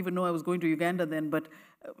 I didn't even know I was going to Uganda then, but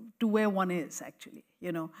to where one is actually,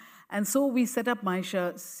 you know. And so we set up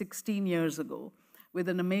Maisha 16 years ago with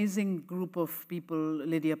an amazing group of people.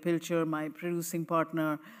 Lydia Pilcher, my producing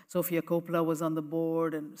partner, Sofia Coppola was on the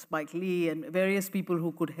board, and Spike Lee, and various people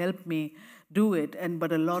who could help me do it,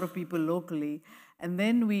 but a lot of people locally. And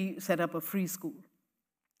then we set up a free school.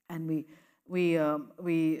 And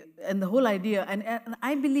and the whole idea, and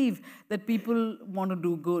I believe that people want to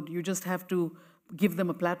do good. You just have to give them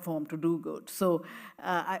a platform to do good. So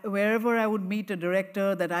wherever I would meet a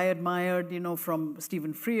director that I admired, you know, from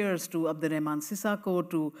Stephen Frears to Abdurrahman Sissako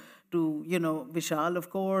to you know, Vishal, of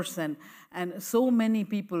course, and so many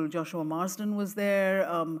people. Joshua Marsden was there,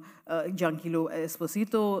 Giancarlo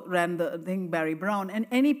Esposito ran the thing, Barry Brown, and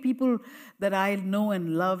any people that I know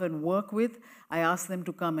and love and work with, I ask them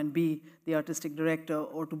to come and be the artistic director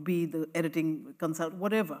or to be the editing consultant,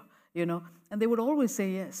 whatever, you know, and they would always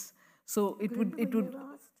say yes. So it would. You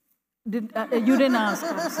didn't ask.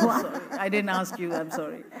 I'm so sorry. I didn't ask you. I'm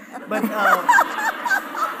sorry. But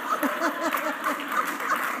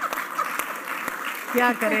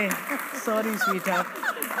kya kare? Sorry, sweetheart.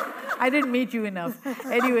 I didn't meet you enough.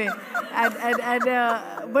 Anyway,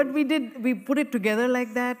 but we put it together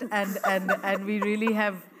like that, and we really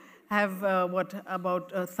have what,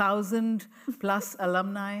 about 1,000 plus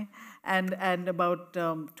alumni and about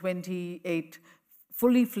 28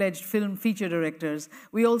 fully fledged film feature directors.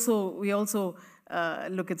 We also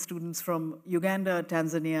look at students from Uganda,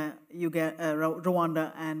 Tanzania,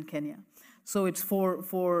 Rwanda, and Kenya. So it's four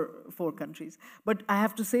countries. But I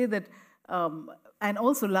have to say that, and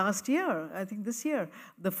also last year, I think this year,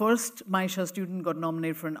 the first Maisha student got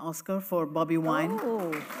nominated for an Oscar for Bobby Wine.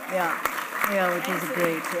 Oh. Yeah, which was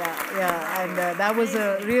great. Yeah, and that was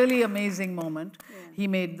a really amazing moment. Yeah. He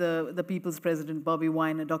made the People's President, Bobby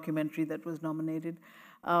Wine, a documentary that was nominated.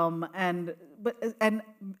 And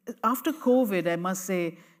after COVID, I must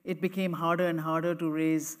say, it became harder and harder to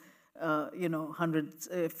raise, you know,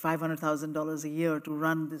 $500,000 a year to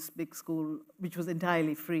run this big school, which was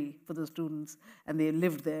entirely free for the students, and they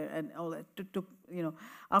lived there, and all that. Took, you know,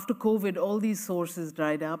 after COVID, all these sources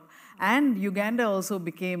dried up, and Uganda also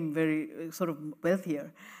became very sort of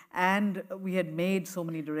wealthier, and we had made so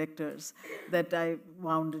many directors that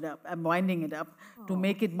I'm winding it up to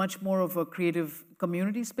make it much more of a creative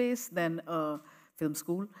community space than a film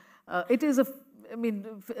school. It is I mean,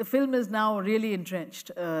 film is now really entrenched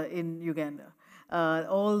in Uganda.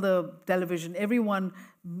 All the television,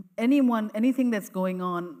 anything that's going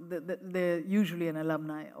on, they're usually an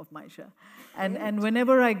alumni of Maisha. And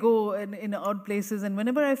whenever I go in odd places, and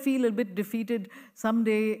whenever I feel a bit defeated,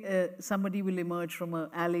 someday somebody will emerge from an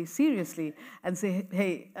alley seriously and say,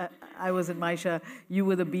 hey, I was at Maisha, you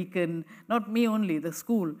were the beacon, not me only, the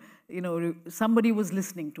school. You know, somebody was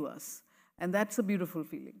listening to us. And that's a beautiful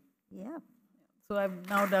feeling. Yeah. So I've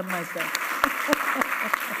now done my stuff.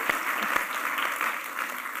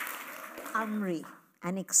 Amri,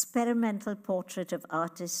 an experimental portrait of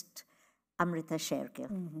artist Amrita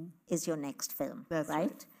Shergill is your next film, That's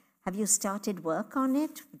right. Have you started work on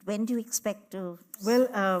it? When do you expect to? Well,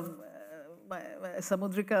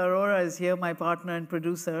 Samudrika Arora is here, my partner and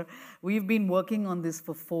producer. We've been working on this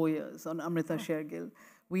for 4 years, on Amrita Shergill.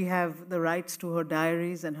 We have the rights to her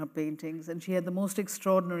diaries and her paintings, and she had the most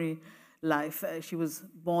extraordinary life. She was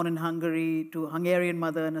born in Hungary to a Hungarian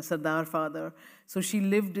mother and a Sardar father. So she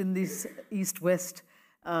lived in this East-West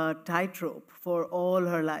tightrope for all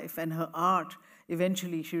her life. And her art,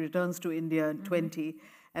 eventually she returns to India in 20,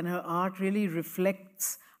 and her art really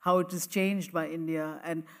reflects how it is changed by India,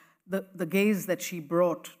 and the gaze that she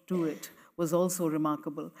brought to it was also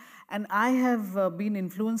remarkable. And I have been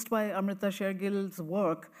influenced by Amrita Shergill's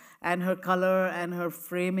work and her color and her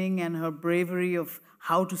framing and her bravery of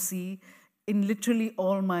how to see in literally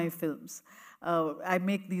all my films. I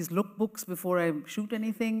make these lookbooks before I shoot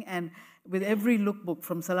anything, and with every lookbook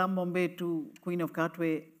from Salam Bombay to Queen of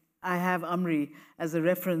Katwe, I have Amri as a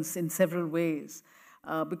reference in several ways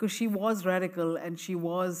because she was radical and she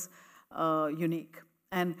was unique.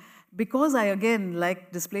 And because I, again,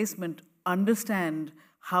 like displacement, understand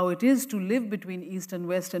how it is to live between East and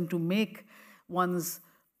West and to make one's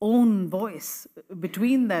own voice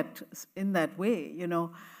between that, in that way, you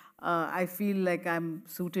know, I feel like I'm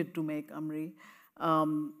suited to make Amri.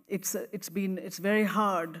 It's very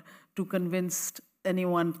hard to convince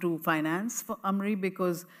anyone to finance for Amri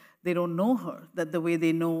because they don't know her that the way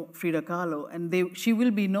they know Frida Kahlo, and she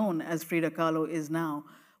will be known as Frida Kahlo is now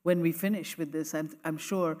when we finish with this, I'm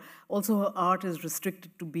sure. Also, her art is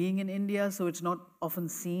restricted to being in India, so it's not often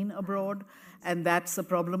seen abroad, and that's a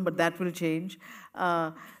problem, but that will change.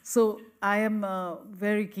 So I am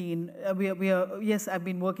very keen. Yes, I've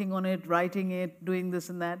been working on it, writing it, doing this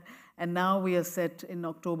and that, and now we are set in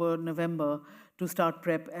October, November to start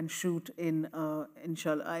prep and shoot in,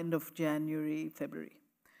 inshallah, end of January, February.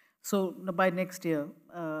 So by next year,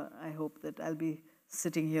 I hope that I'll be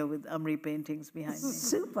sitting here with Amri paintings behind me.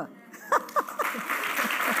 Super.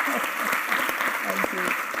 Thank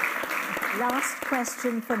you. Last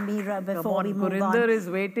question for Mira before we move on. Gurinder is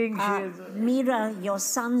waiting. Mira, your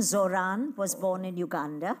son Zoran was born in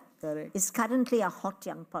Uganda. Correct. Is currently a hot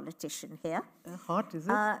young politician here. Hot, is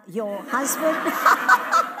it? Your husband,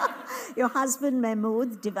 your husband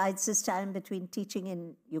Mahmood divides his time between teaching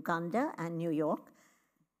in Uganda and New York.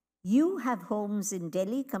 You have homes in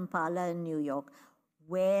Delhi, Kampala, and New York.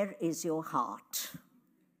 Where is your heart?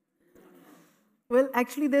 Well,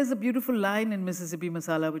 actually, there's a beautiful line in Mississippi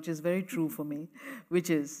Masala, which is very true for me, which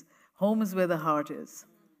is, home is where the heart is.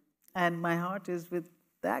 And my heart is with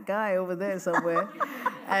that guy over there somewhere.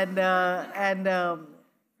 and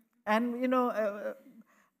you know,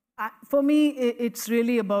 for me, it's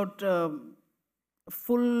really about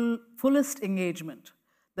fullest engagement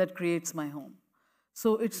that creates my home.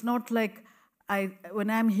 So it's not like when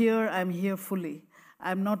I'm here fully.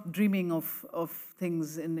 I'm not dreaming of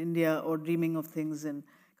things in India or dreaming of things in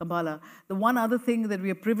Kampala. The one other thing that we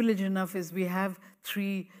are privileged enough is we have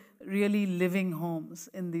 3 really living homes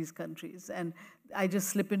in these countries. And I just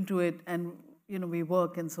slip into it and, you know, we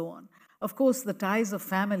work and so on. Of course, the ties of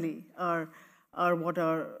family are what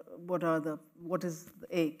is the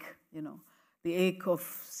ache, you know, the ache of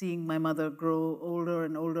seeing my mother grow older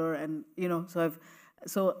and older, and, you know,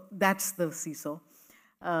 so that's the seesaw.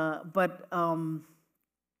 But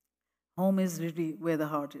home is really where the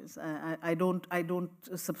heart is. I don't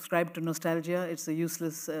subscribe to nostalgia. It's a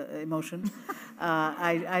useless emotion.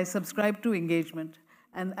 I subscribe to engagement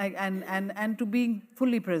and to being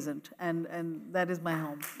fully present, and that is my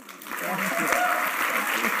home. Thank you.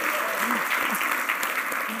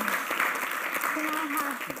 Can I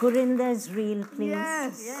have Gurinder's reel, please?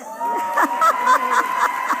 Yes.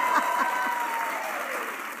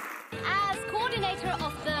 As coordinator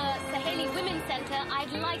of the Saheli Women's Centre,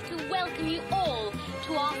 I'd like to welcome you all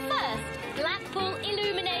to our first Blackpool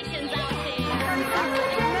Illuminations outing.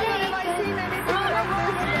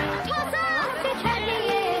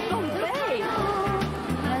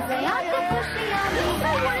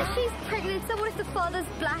 What if she's pregnant? So what if the father's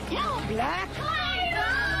black? Black?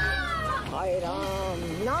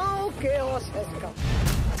 Now chaos has come.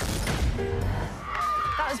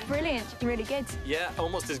 That was brilliant. Really good. Yeah,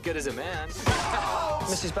 almost as good as a man.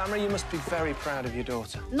 Mrs. Bamra, you must be very proud of your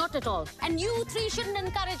daughter. Not at all. And you 3 shouldn't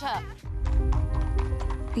encourage her.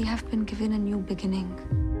 We have been given a new beginning.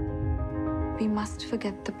 We must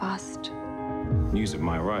forget the past. News of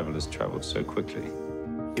my arrival has traveled so quickly.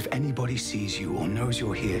 If anybody sees you or knows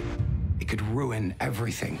you're here, it could ruin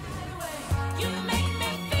everything.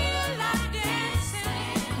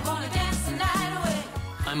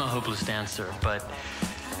 I'm a hopeless dancer, but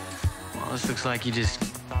well, this looks like you just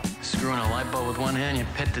screw in a light bulb with one hand, you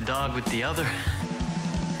pet the dog with the other.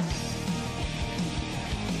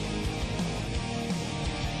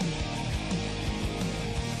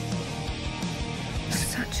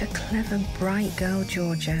 Such a clever, bright girl,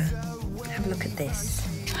 Georgia. Have a look at this.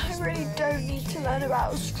 I really don't need to learn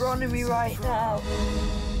about astronomy right now.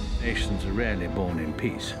 Nations are rarely born in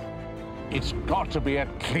peace. It's got to be a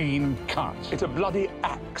clean cut. It's a bloody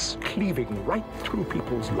axe cleaving right through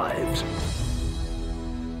people's lives.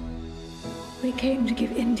 We came to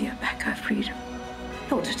give India back her freedom,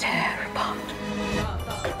 not to tear her apart.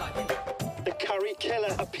 The curry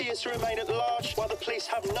killer appears to remain at large while the police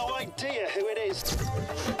have no idea who it is.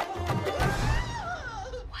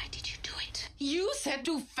 Why did you do it? You said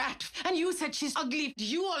too fat, and you said she's ugly.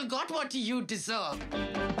 You all got what you deserve.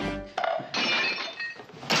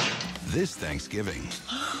 This Thanksgiving,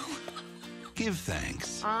 give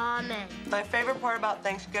thanks. Amen. My favorite part about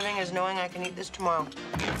Thanksgiving is knowing I can eat this tomorrow.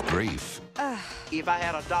 Give grief. If I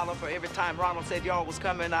had $1 for every time Ronald said y'all was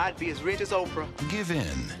coming, I'd be as rich as Oprah. Give in.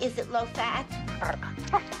 Is it low fat?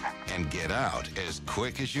 And get out as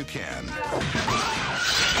quick as you can.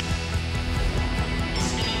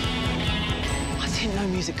 I didn't know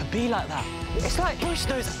music could be like that. It's like Bruce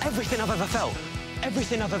knows everything I've ever felt,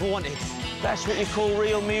 everything I've ever wanted. That's what you call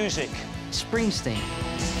real music. Springsteen.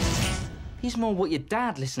 He's more what your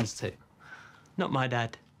dad listens to. Not my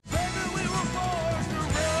dad.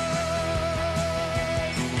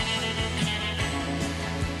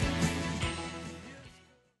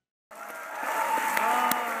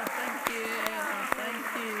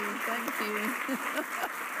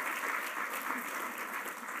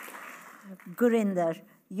 Gurinder,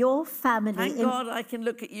 your family... Thank God I can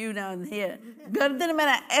look at you now and hear. Gurinder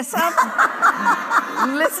Mira S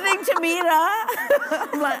listening to Mira.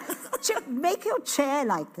 Make your chair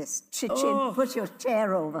like this. Put your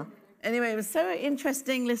chair over. Anyway, it was so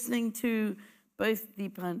interesting listening to both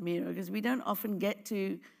Deepa and Mira, because we don't often get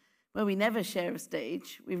to... Well, we never share a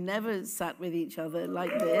stage. We've never sat with each other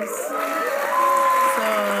like this.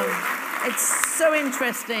 So it's so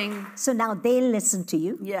interesting. So now they'll listen to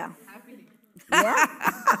you? Yeah. Yeah?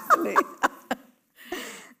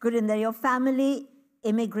 Gurinder, your family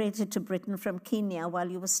immigrated to Britain from Kenya while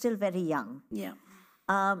you were still very young. Yeah.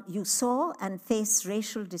 You saw and faced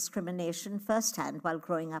racial discrimination firsthand while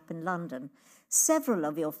growing up in London. Several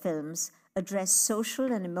of your films address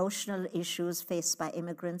social and emotional issues faced by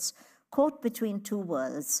immigrants caught between two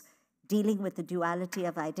worlds, dealing with the duality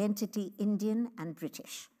of identity, Indian and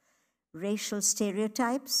British. Racial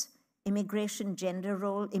stereotypes, immigration, gender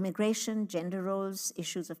roles,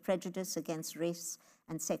 issues of prejudice against race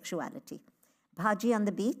and sexuality. Bhaji on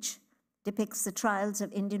the Beach depicts the trials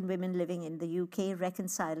of Indian women living in the UK,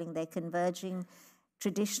 reconciling their converging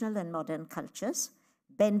traditional and modern cultures.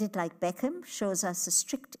 Bend It Like Beckham shows us a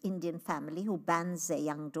strict Indian family who bans their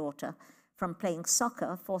young daughter from playing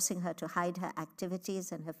soccer, forcing her to hide her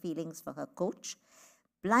activities and her feelings for her coach.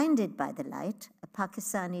 Blinded by the Light, a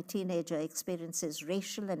Pakistani teenager experiences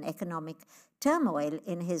racial and economic turmoil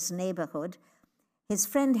in his neighborhood. His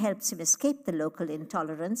friend helps him escape the local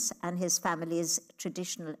intolerance and his family's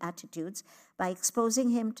traditional attitudes by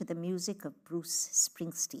exposing him to the music of Bruce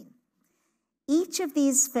Springsteen. Each of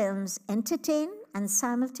these films entertain and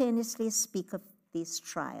simultaneously speak of these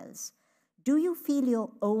trials. Do you feel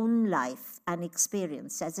your own life and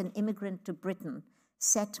experience as an immigrant to Britain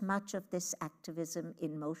set much of this activism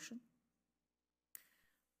in motion?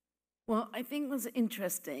 Well, I think what's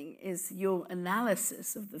interesting is your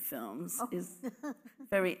analysis of the films is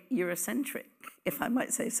very Eurocentric, if I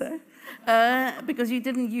might say so, because you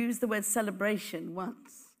didn't use the word celebration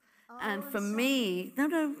once. And for me,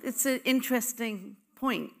 it's an interesting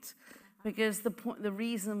point, because the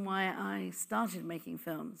reason why I started making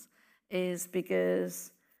films is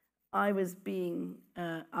because I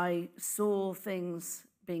saw things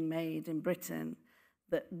being made in Britain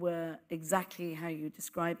that were exactly how you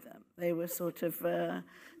described them. They were sort of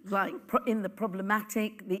like in the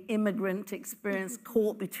problematic, the immigrant experience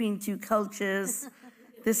caught between two cultures.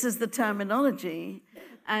 This is the terminology.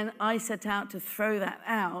 And I set out to throw that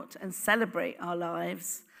out and celebrate our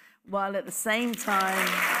lives while at the same time,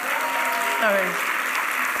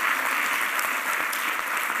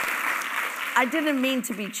 I didn't mean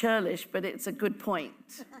to be churlish, but it's a good point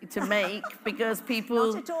to make because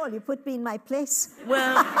people... Not at all. You put me in my place.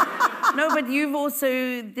 Well, no, but you've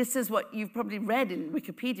also... This is what you've probably read in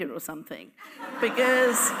Wikipedia or something,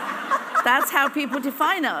 because that's how people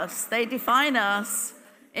define us. They define us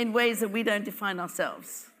in ways that we don't define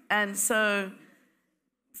ourselves. And so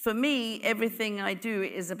for me, everything I do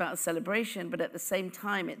is about celebration, but at the same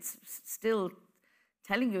time, it's still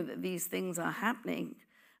telling you that these things are happening.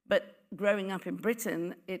 But growing up in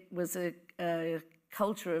Britain, it was a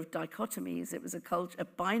culture of dichotomies. It was a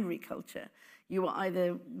binary culture. You were either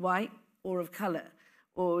white or of color,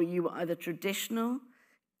 or you were either traditional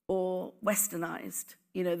or westernized.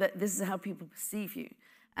 You know, this is how people perceive you.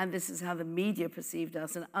 And this is how the media perceived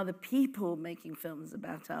us, and other people making films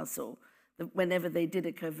about us, or whenever they did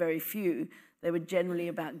occur, very few, they were generally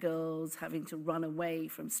about girls having to run away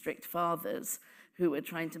from strict fathers who were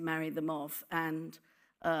trying to marry them off, and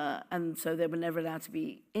so they were never allowed to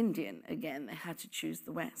be Indian again. They had to choose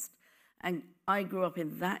the West. And I grew up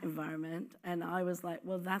in that environment, and I was like,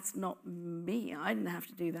 well, that's not me. I didn't have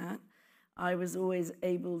to do that. I was always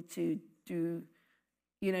able to do,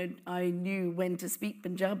 you know, I knew when to speak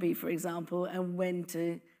Punjabi, for example,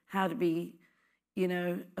 and how to be, you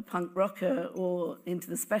know, a punk rocker or into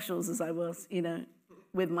the specials as I was, you know,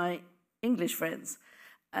 with my English friends.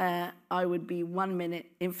 I would be 1 minute.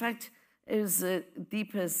 In fact, it was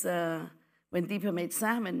Deepa's, when Deepa made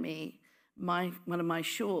Sam and Me, one of my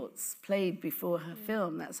shorts played before her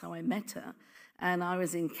film. That's how I met her. And I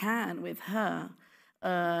was in Cannes with her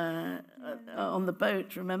on the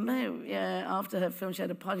boat, remember? Yeah, after her film, she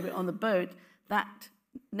had a party on the boat. That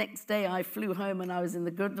next day, I flew home and I was in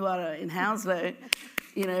the Gurdwara in Hounslow,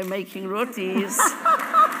 you know, making rotis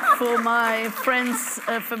for my friends,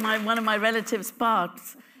 for one of my relatives'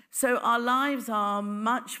 parks. So our lives are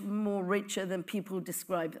much more richer than people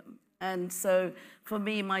describe them. And so for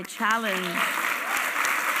me, my challenge,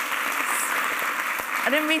 I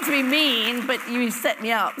don't mean to be mean, but you set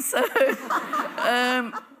me up. So,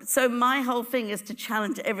 so my whole thing is to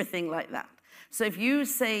challenge everything like that. So if you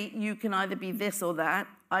say you can either be this or that,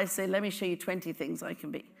 I say, let me show you 20 things I can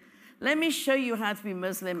be. Let me show you how to be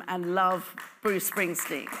Muslim and love Bruce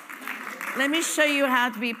Springsteen. Let me show you how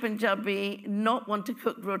to be Punjabi, not want to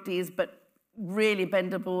cook rotis, but really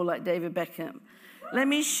bend a ball like David Beckham. Let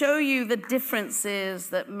me show you the differences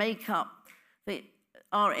that make up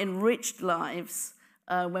our enriched lives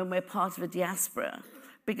when we're part of a diaspora,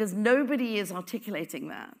 because nobody is articulating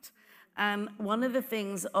that. And one of the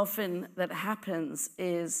things often that happens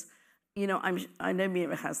is, you know, I know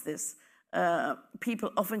Mira has this,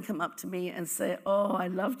 people often come up to me and say, oh, I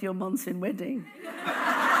loved your Monsoon Wedding.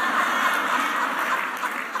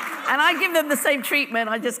 And I give them the same treatment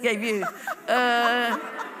I just gave you.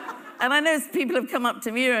 And I know people have come up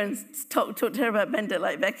to Mira and talked to her about Bend It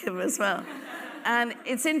Like Beckham as well. And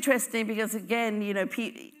it's interesting because, again, you know,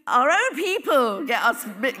 our own people get us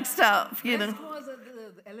mixed up, you know.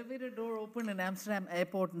 The elevator door opened in Amsterdam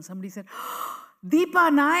airport and somebody said, oh,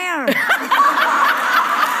 Deepa Nair.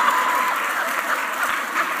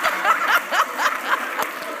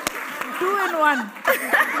 2 in 1.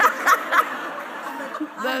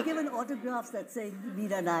 I've given autographs that say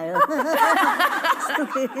Mira Nair.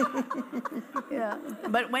 Yeah.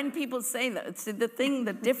 But when people say that, it's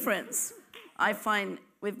the difference I find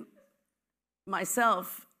with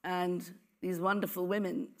myself and these wonderful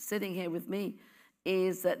women sitting here with me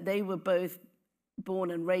is that they were both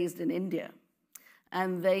born and raised in India.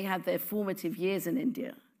 And they had their formative years in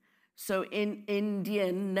India. So in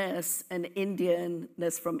Indianness and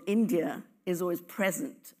Indianness from India is always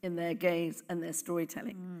present in their gaze and their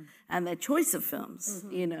storytelling and their choice of films,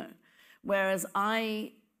 you know. Whereas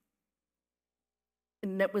I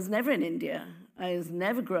was never in India. I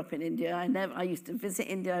never grew up in India. I used to visit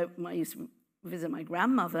India. I used to visit my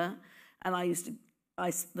grandmother, and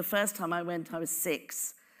the first time I went, I was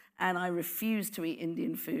 6, and I refused to eat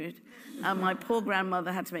Indian food. And my poor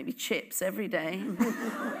grandmother had to make me chips every day.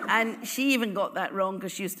 And she even got that wrong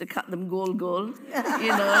because she used to cut them gol, you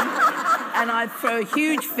know. And I'd throw a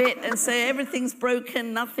huge fit and say, everything's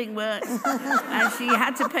broken, nothing works. And she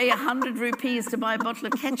had to pay 100 rupees to buy a bottle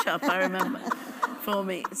of ketchup, I remember, for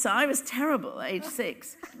me. So I was terrible at age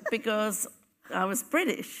 6 because I was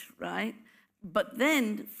British, right? But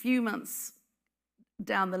then, a few months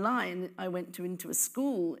down the line, I went into a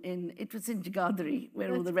school it was in Jagadri,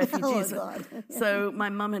 where all the refugees were. So my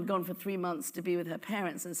mum had gone for 3 months to be with her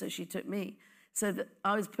parents, and so she took me. So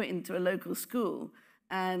I was put into a local school,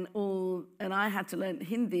 and I had to learn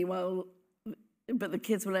Hindi but the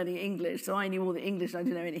kids were learning English, so I knew all the English, and I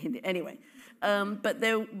didn't know any Hindi. Anyway, but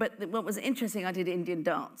what was interesting, I did Indian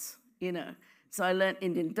dance, you know. So I learned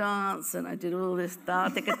Indian dance, and I did all this, all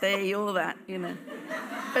that, you know.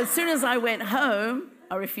 But as soon as I went home,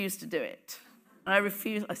 I refused to do it. I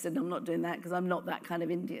said, no, I'm not doing that, because I'm not that kind of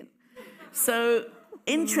Indian. So,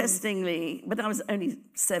 interestingly, but I was only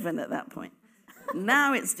 7 at that point.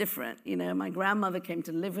 Now it's different. You know, my grandmother came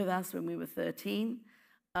to live with us when we were 13,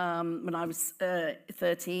 when I was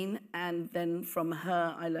 13, and then from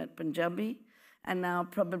her I learnt Punjabi. And now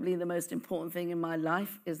probably the most important thing in my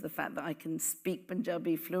life is the fact that I can speak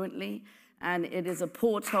Punjabi fluently, and it is a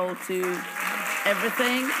porthole to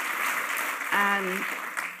everything. And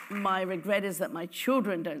my regret is that my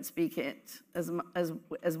children don't speak it as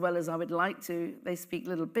well as I would like to. They speak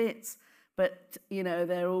little bits, but, you know,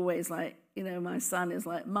 they're always like, you know, my son is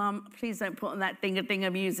like, Mum, please don't put on that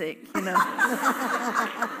dinga-dinga music, you know.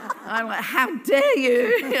 I'm like, how dare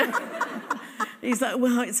you? He's like,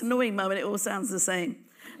 well, it's annoying, Mum, and it all sounds the same.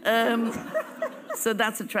 So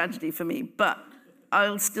that's a tragedy for me, but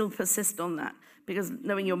I'll still persist on that, because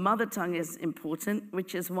knowing your mother tongue is important,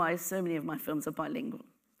 which is why so many of my films are bilingual.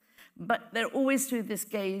 But they're always through this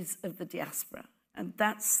gaze of the diaspora, and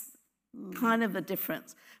that's kind of the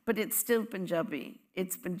difference. But it's still Punjabi.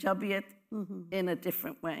 It's Punjabi in a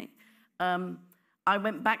different way. I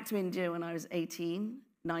went back to India when I was 18,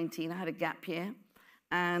 19. I had a gap year,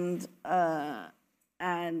 and I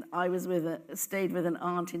was stayed with an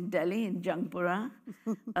aunt in Delhi, in Jangpura,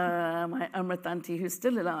 my Amrit auntie, who's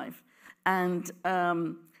still alive. And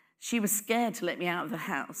she was scared to let me out of the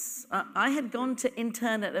house. I had gone to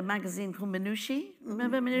intern at a magazine called Minushi.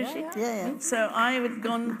 Remember Minushi? Yeah. So I had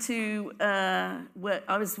gone to work.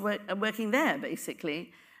 I was working there,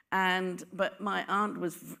 basically. But my aunt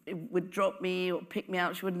would drop me or pick me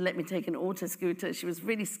up. She wouldn't let me take an auto scooter. She was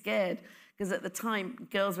really scared, because at the time,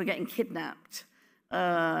 girls were getting kidnapped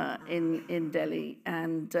in Delhi.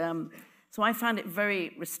 And so I found it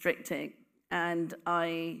very restricting. And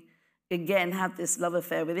I, again, had this love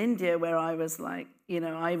affair with India, where I was like, you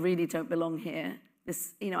know, I really don't belong here.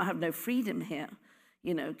 I have no freedom here,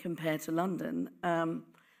 you know, compared to London. And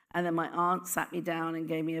then my aunt sat me down and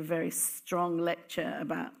gave me a very strong lecture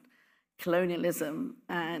about colonialism,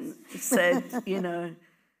 and said, you know,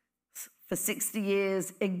 for 60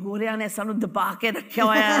 years, ek goreyan ne sanu daba ke rakhya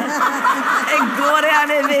hoya hai. Ek goreyan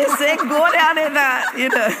ne this, ek goreyan ne that, you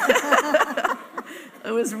know. I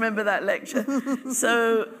always remember that lecture.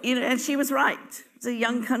 So, you know, and she was right. It's a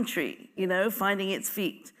young country, you know, finding its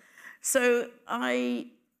feet. So I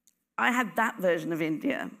had that version of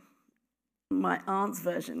India, my aunt's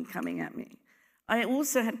version coming at me. I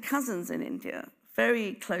also had cousins in India,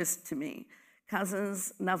 very close to me.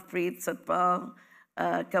 Cousins, Navpreet, Satpal,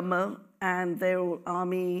 Kamal, and they're all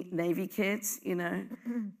Army, Navy kids, you know,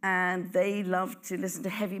 and they loved to listen to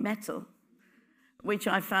heavy metal, which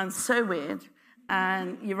I found so weird,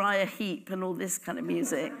 and Uriah Heep and all this kind of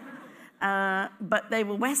music. But they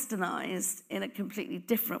were westernized in a completely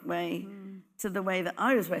different way to the way that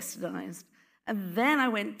I was westernized. And then I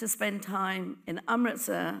went to spend time in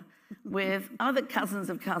Amritsar with other cousins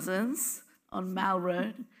of cousins on Mall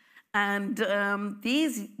Road. And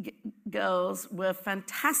these girls were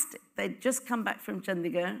fantastic. They'd just come back from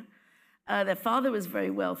Chandigarh. Their father was very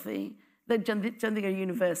wealthy, the Chandigarh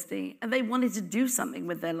University, and they wanted to do something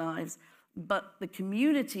with their lives. But the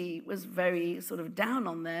community was very sort of down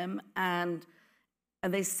on them, and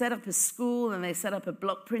they set up a school, and they set up a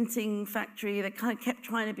block printing factory. They kind of kept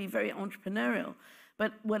trying to be very entrepreneurial.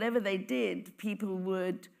 But whatever they did, people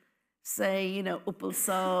would say, you know, Uppal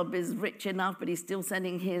Saab is rich enough, but he's still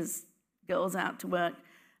sending his girls out to work.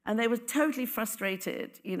 And they were totally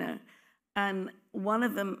frustrated, you know. And one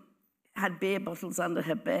of them had beer bottles under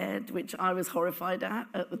her bed, which I was horrified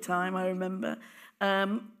at the time, I remember.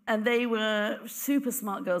 And they were super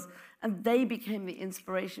smart girls. And they became the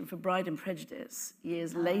inspiration for Bride and Prejudice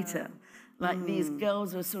years later. Like these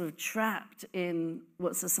girls were sort of trapped in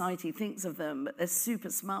what society thinks of them, but they're super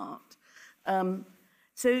smart.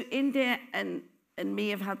 So India and me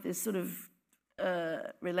have had this sort of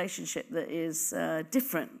relationship that is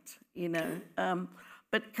different, you know.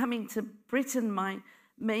 But coming to Britain, my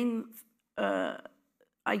main,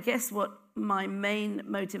 I guess what my main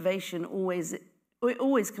motivation always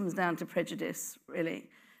comes down to prejudice, really.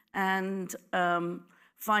 And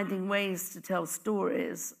finding ways to tell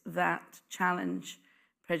stories that challenge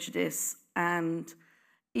prejudice. And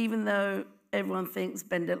even though everyone thinks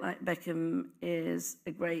It Like Beckham is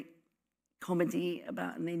a great comedy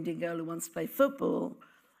about an Indian girl who wants to play football,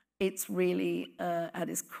 it's really, at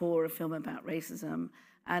its core, a film about racism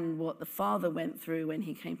and what the father went through when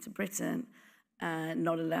he came to Britain,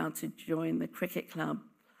 not allowed to join the cricket club,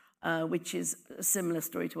 which is a similar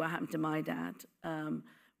story to what happened to my dad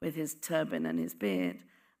with his turban and his beard.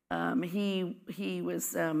 He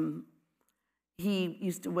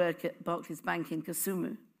used to work at Barclays Bank in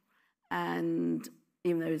Kasumu, and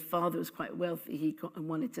even though his father was quite wealthy, he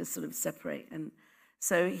wanted to sort of separate. And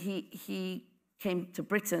so he came to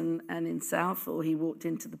Britain, and in Southall, he walked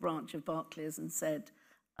into the branch of Barclays and said,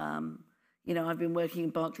 you know, I've been working in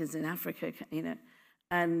Barclays in Africa, you know,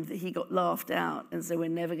 and he got laughed out and said, we're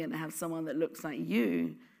never going to have someone that looks like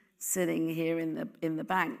you sitting here in the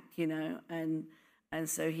bank, you know, and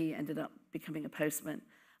so he ended up becoming a postman.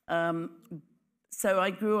 So I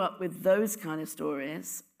grew up with those kind of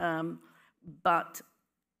stories, but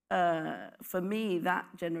for me, that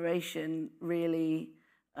generation really,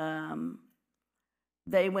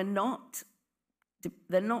 they were not,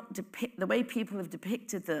 the way people have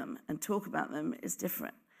depicted them and talk about them is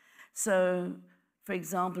different. So, for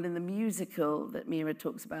example, in the musical that Mira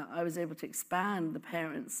talks about, I was able to expand the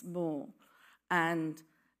parents more. And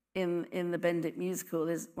in the Bendit musical,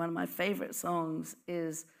 one of my favorite songs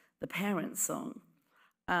is the parents' song.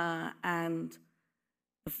 And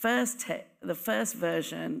the first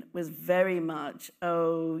version was very much,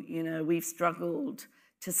 oh, you know, we've struggled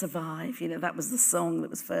to survive. You know, that was the song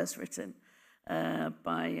that was first written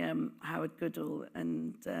by Howard Goodall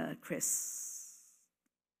and Chris,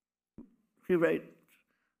 who wrote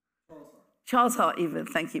Charles Hart even,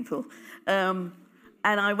 thank you, Paul.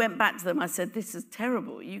 And I went back to them, I said, this is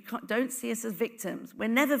terrible. You don't see us as victims. We're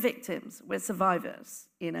never victims, we're survivors,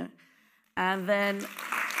 you know. And then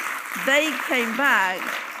they came back,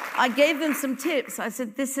 I gave them some tips. I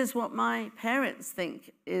said, this is what my parents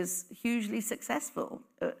think is hugely successful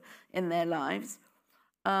in their lives.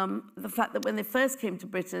 The fact that when they first came to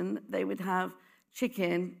Britain, they would have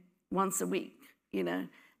chicken once a week, you know.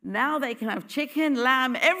 Now they can have chicken,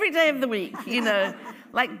 lamb every day of the week, you know.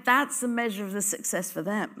 Like, that's the measure of the success for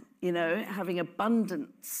them, you know, having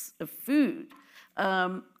abundance of food,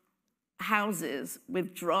 houses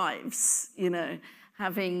with drives, you know,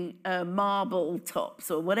 having marble tops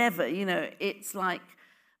or whatever, you know. It's like,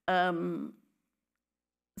 so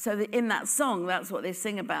in that song, that's what they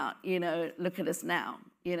sing about, you know, look at us now.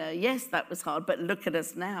 You know, yes, that was hard, but look at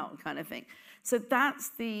us now, kind of thing. So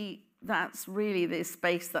that's really the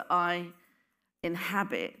space that I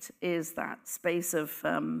inhabit, is that space of,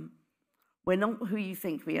 we're not who you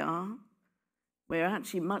think we are. We're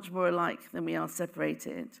actually much more alike than we are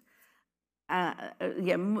separated.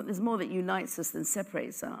 There's more that unites us than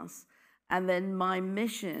separates us. And then my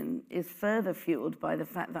mission is further fueled by the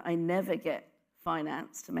fact that I never get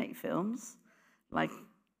finance to make films, like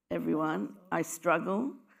everyone. I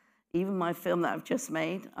struggle. Even my film that I've just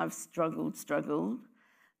made, I've struggled.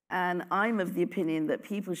 And I'm of the opinion that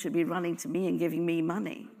people should be running to me and giving me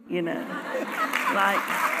money, you know? Like,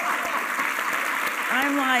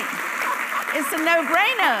 I'm like, it's a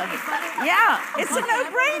no-brainer. Yeah, it's a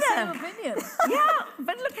no-brainer. Yeah,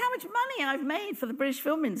 but look how much money I've made for the British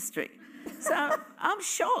film industry. So I'm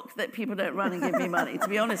shocked that people don't run and give me money, to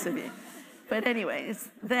be honest with you. But anyway, it's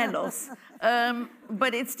their loss.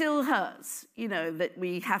 But it still hurts, you know, that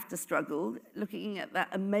we have to struggle. Looking at that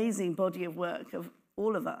amazing body of work of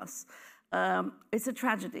all of us, it's a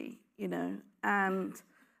tragedy, you know. And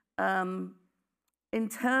in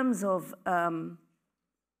terms of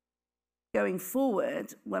going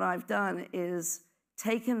forward, what I've done is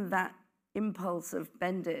taken that impulse of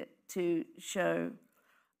Bendit to show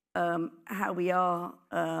how we are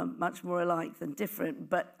much more alike than different,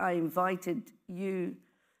 but I invited you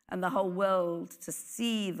and the whole world to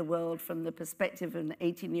see the world from the perspective of an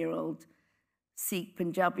 18-year-old Sikh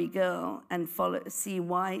Punjabi girl and see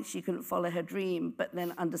why she couldn't follow her dream, but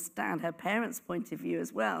then understand her parents' point of view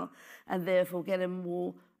as well, and therefore get a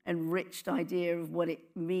more enriched idea of what it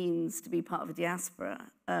means to be part of a diaspora.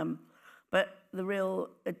 But the real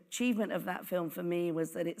achievement of that film for me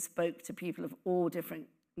was that it spoke to people of all different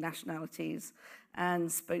nationalities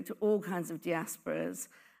and spoke to all kinds of diasporas,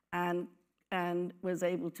 and was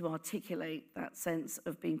able to articulate that sense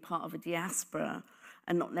of being part of a diaspora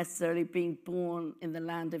and not necessarily being born in the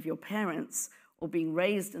land of your parents or being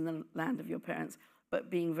raised in the land of your parents, but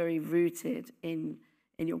being very rooted in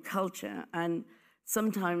your culture. And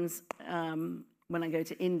sometimes when I go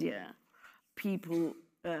to India, people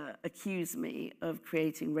accuse me of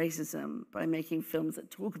creating racism by making films that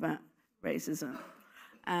talk about racism.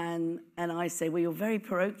 And I say, well, you're very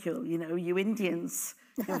parochial, you know, you Indians,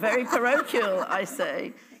 you're very parochial, I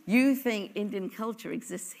say. You think Indian culture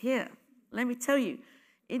exists here. Let me tell you,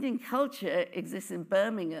 Indian culture exists in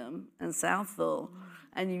Birmingham and Southall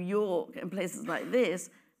and New York and places like this,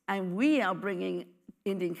 and we are bringing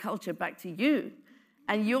Indian culture back to you,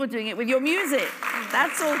 and you're doing it with your music.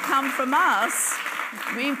 That's all come from us.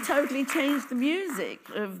 We've totally changed the music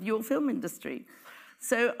of your film industry.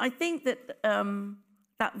 So I think that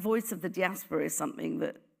that voice of the diaspora is something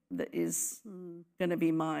that is going to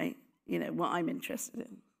be my, you know, what I'm interested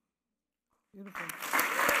in. Beautiful.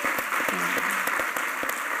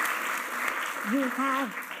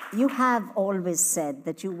 you have always said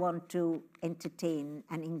that you want to entertain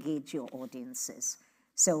and engage your audiences.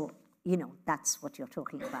 So, you know, that's what you're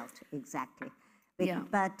talking about, exactly. Yeah.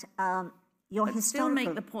 But your historical... Still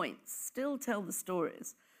make the points, still tell the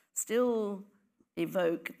stories, still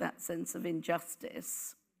evoke that sense of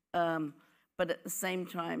injustice, but at the same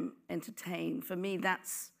time entertain. For me,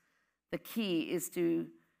 that's the key, is to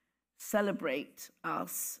celebrate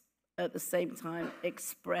us, at the same time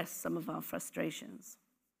express some of our frustrations.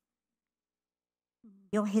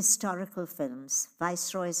 Your historical films,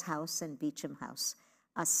 Viceroy's House and Beecham House,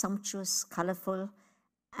 are sumptuous, colourful,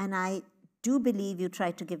 and I do believe you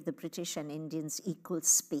try to give the British and Indians equal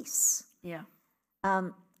space. Yeah.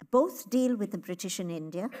 Both deal with the British in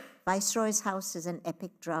India. Viceroy's House is an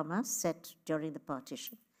epic drama set during the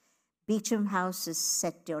partition. Beecham House is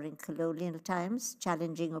set during colonial times,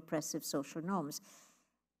 challenging oppressive social norms.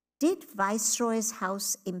 Did Viceroy's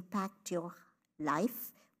House impact your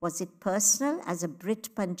life? Was it personal? As a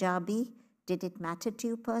Brit Punjabi, did it matter to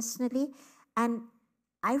you personally? And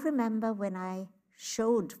I remember when I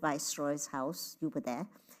showed Viceroy's House, you were there,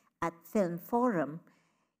 at Film Forum,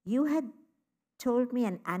 you had told me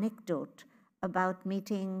an anecdote about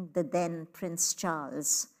meeting the then Prince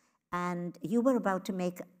Charles, and you were about to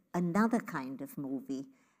make another kind of movie,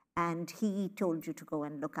 and he told you to go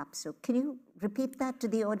and look up. So can you repeat that to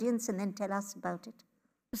the audience and then tell us about it?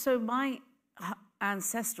 So my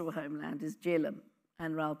ancestral homeland is Jhelum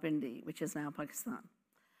and Rawalpindi, which is now Pakistan.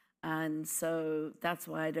 And so that's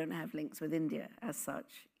why I don't have links with India as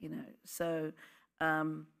such, you know. So,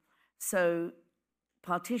 so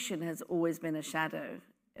partition has always been a shadow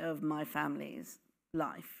of my family's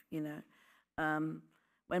life, you know.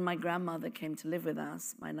 When my grandmother came to live with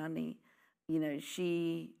us, my nanny, you know,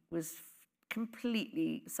 she was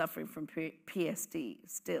completely suffering from PSD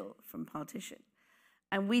still from partition.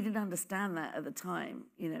 And we didn't understand that at the time,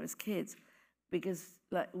 you know, as kids, because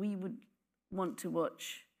like we would want to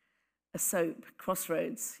watch a soap,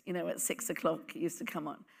 Crossroads, you know, at 6 o'clock, it used to come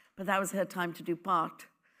on. But that was her time to do part.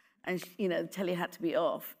 And, you know, the telly had to be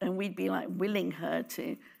off. And we'd be like willing her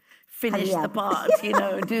to finish the part, you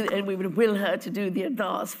know, and we would will her to do the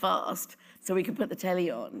ardas fast so we could put the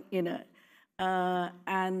telly on, you know.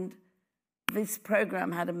 And this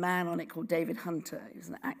program had a man on it called David Hunter. He was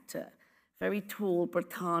an actor, very tall,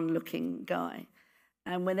 Breton-looking guy.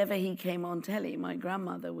 And whenever he came on telly, my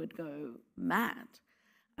grandmother would go mad.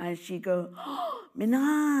 And she'd go, oh,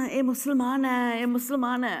 Mina, Muslimana,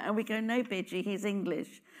 Muslimana. And we go, no, Bidji, he's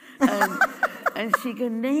English. And she'd go,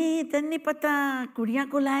 nahi, tanni pata, kuriyan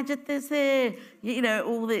ko la jate se. You know,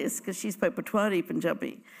 all this, because she spoke Patwari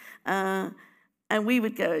Punjabi. And we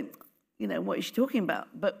would go, you know, what is she talking about?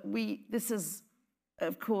 But this is,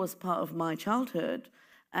 of course, part of my childhood.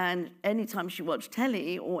 And anytime she watched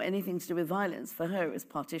telly or anything to do with violence, for her it was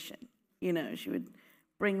partition. You know, she would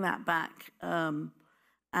bring that back.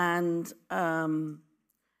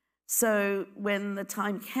 So when the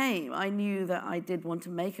time came, I knew that I did want to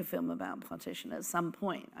make a film about partition at some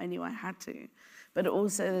point. I knew I had to. But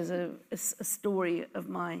also there's a story of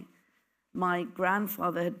my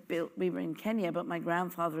grandfather had built, we were in Kenya, but my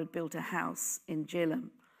grandfather had built a house in Jhelum.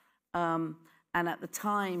 And at the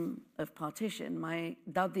time of partition, my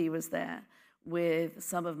dadi was there with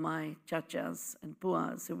some of my chachas and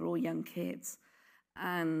buas, who were all young kids.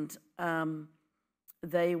 And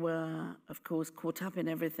they were, of course, caught up in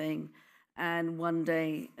everything. And one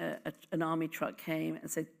day, an army truck came and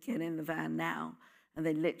said, get in the van now. And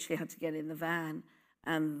they literally had to get in the van.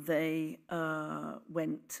 And they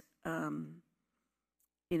went,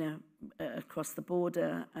 you know, across the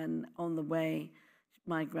border. And on the way,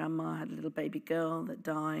 my grandma had a little baby girl that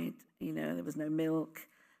died. You know, there was no milk.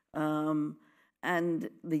 And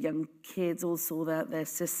the young kids all saw that. Their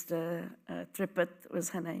sister, Tripat was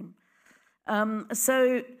her name.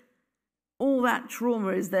 So all that trauma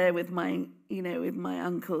is there with my, you know, with my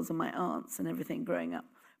uncles and my aunts and everything growing up.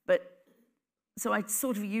 But so I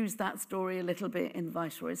sort of used that story a little bit in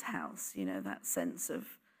Viceroy's House, you know, that sense of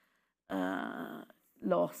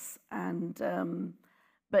loss and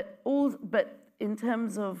but in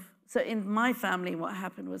terms of, so in my family, what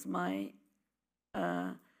happened was my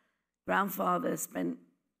grandfather spent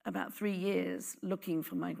about 3 years looking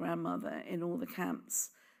for my grandmother in all the camps.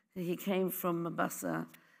 He came from Mombasa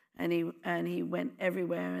and he went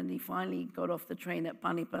everywhere, and he finally got off the train at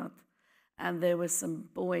Panipat, and there were some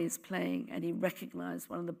boys playing, and he recognized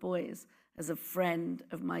one of the boys as a friend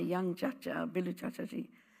of my young chacha, Bilu Chachaji,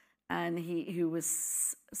 and who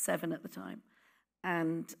was 7 at the time.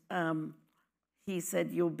 And he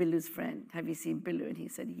said, you're Bilu's friend. Have you seen Bilu? And he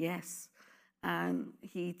said, yes. And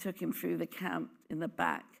he took him through the camp in the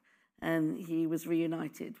back, and he was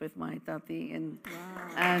reunited with my daddy, and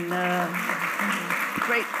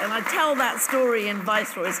great. And I tell that story in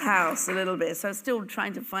Viceroy's house a little bit, so I'm still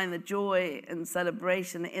trying to find the joy and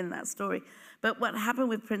celebration in that story. But what happened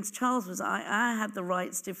with Prince Charles was I had the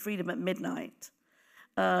rights to Freedom at Midnight,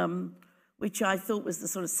 which I thought was the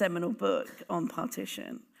sort of seminal book on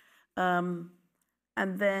partition. And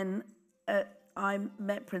then I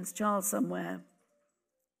met Prince Charles somewhere.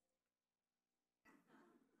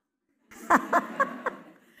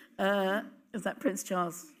 Is that Prince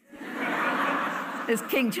Charles? It's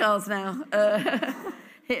King Charles now. I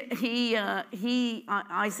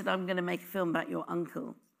said, I'm going to make a film about your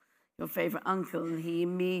uncle, your favorite uncle. And he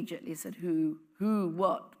immediately said, who,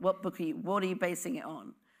 what book are you, what are you basing it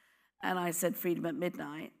on? And I said, Freedom at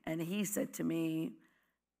Midnight. And he said to me,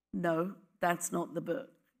 no, that's not the book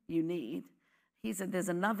you need. He said, there's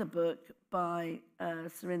another book by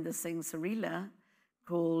Surinder Singh Sarila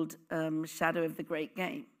called Shadow of the Great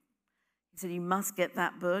Game. He said, you must get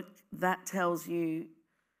that book. That tells you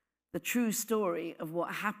the true story of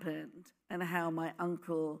what happened and how my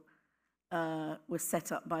uncle was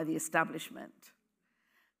set up by the establishment.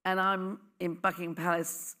 And I'm in Buckingham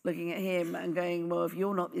Palace looking at him and going, well, if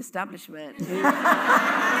you're not the establishment, who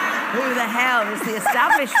the hell is the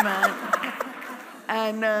establishment?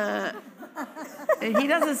 And he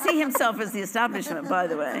doesn't see himself as the establishment, by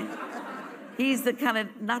the way. He's the kind of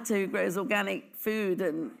nutter who grows organic food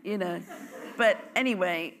and, you know. But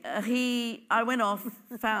anyway, I went off,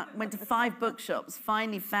 went to 5 bookshops,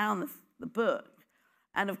 finally found the book.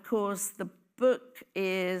 And of course, the book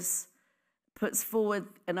puts forward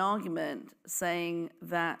an argument saying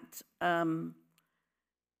that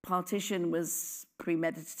partition was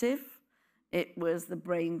premeditative. It was the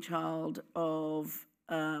brainchild of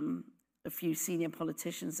a few senior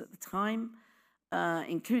politicians at the time,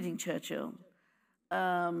 including Churchill,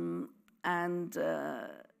 and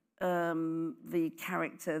the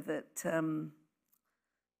character that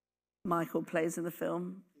Michael plays in the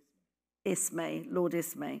film, Ismay, Lord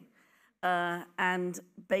Ismay. And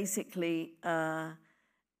basically,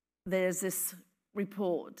 there's this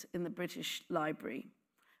report in the British Library,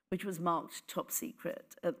 which was marked top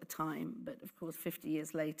secret at the time, but of course 50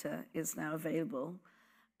 years later is now available.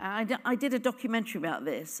 I did a documentary about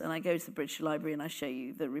this, and I go to the British Library and I show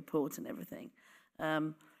you the report and everything.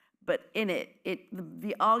 But in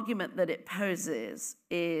the argument that it poses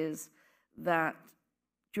is that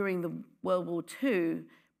during the World War II,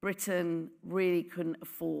 Britain really couldn't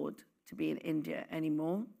afford to be in India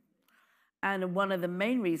anymore. And one of the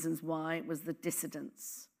main reasons why was the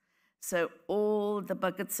dissidents. So all the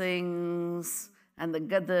Bhagat Singhs and the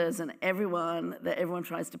Gaddars and everyone that everyone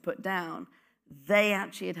tries to put down, they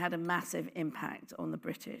actually had a massive impact on the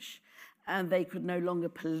British. And they could no longer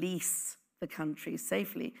police the country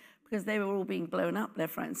safely because they were all being blown up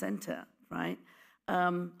left, right, and center, right?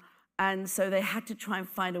 And so they had to try and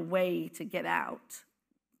find a way to get out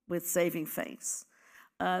with saving face.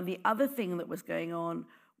 The other thing that was going on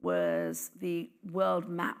was the world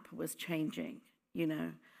map was changing, you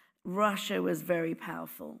know. Russia was very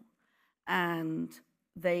powerful, and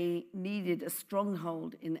they needed a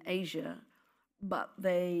stronghold in Asia, but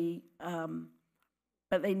they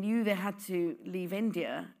knew they had to leave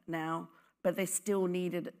India now, but they still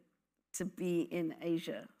needed to be in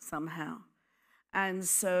Asia somehow. And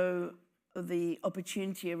so the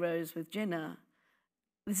opportunity arose with Jinnah.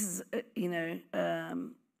 This is,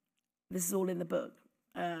 this is all in the book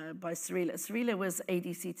by Sarila. Sarila was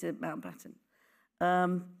ADC to Mountbatten.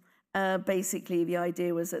 Basically, the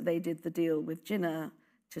idea was that they did the deal with Jinnah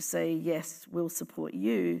to say, yes, we'll support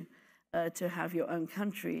you to have your own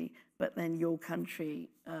country, but then your country,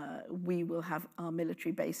 we will have our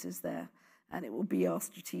military bases there, and it will be our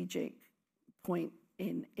strategic point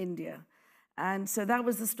in India. And so that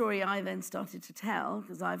was the story I then started to tell,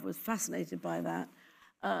 because I was fascinated by that.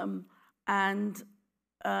 And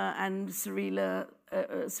Surinder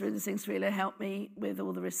Singh Sarila helped me with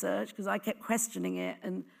all the research, because I kept questioning it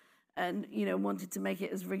and wanted to make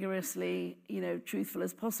it as rigorously, truthful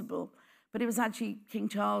as possible. But it was actually King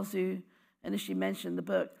Charles who initially mentioned the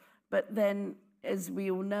book. But then, as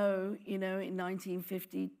we all know, in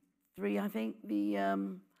 1953, I think,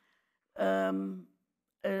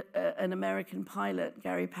 an American pilot,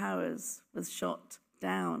 Gary Powers, was shot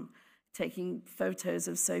down taking photos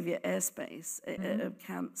of Soviet airspace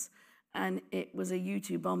camps, and it was a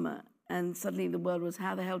U-2 bomber. And suddenly the world was,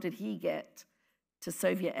 how the hell did he get to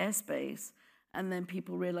Soviet airspace? And then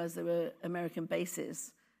people realized there were American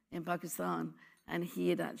bases in Pakistan, and he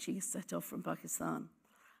had actually set off from Pakistan.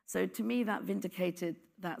 So to me, that vindicated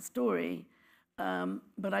that story.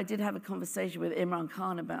 But I did have a conversation with Imran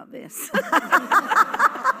Khan about this.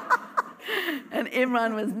 And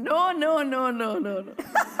Imran was, no, no, no, no, no, no.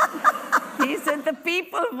 He said, the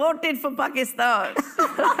people voted for Pakistan.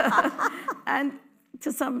 And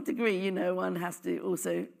to some degree, you know, one has to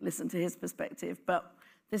also listen to his perspective. But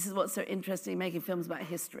this is what's so interesting, making films about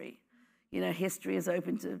history. You know, history is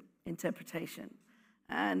open to interpretation.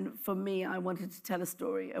 And for me, I wanted to tell a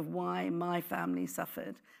story of why my family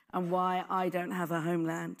suffered and why I don't have a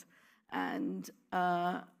homeland. And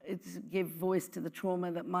it's give voice to the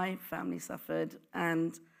trauma that my family suffered.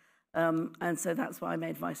 And so that's why I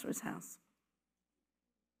made Viceroy's House.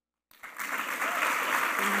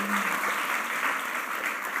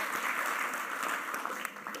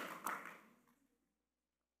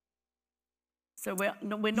 So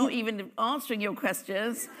we're not even answering your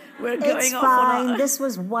questions. We're going it's off fine. on our... This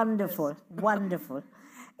was wonderful, wonderful.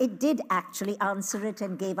 It did actually answer it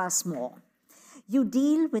and gave us more. You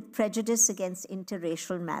deal with prejudice against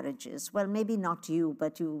interracial marriages. Well, maybe not you,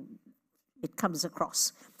 but it comes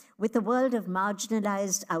across. With a world of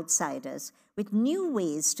marginalized outsiders, with new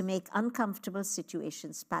ways to make uncomfortable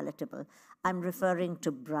situations palatable. I'm referring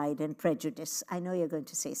to Bride and Prejudice. I know you're going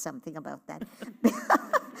to say something about that.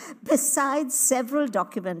 Besides several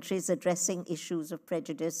documentaries addressing issues of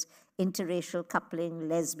prejudice, interracial coupling,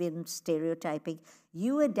 lesbian stereotyping,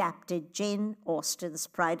 you adapted Jane Austen's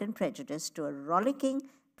Pride and Prejudice to a rollicking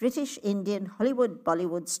British Indian Hollywood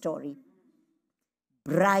Bollywood story,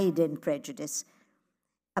 Bride and Prejudice,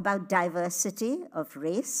 about diversity of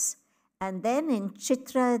race. And then in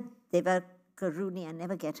Chitra Devakaruni, I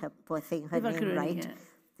never get her poor thing, her name right. Yeah.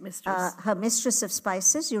 Mistress. Her Mistress of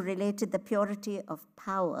Spices, you related the purity of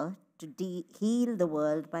power to heal the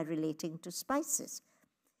world by relating to spices.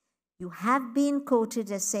 You have been quoted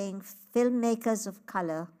as saying, filmmakers of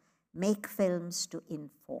color make films to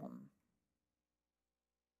inform.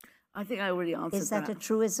 I think I already answered that. Is that a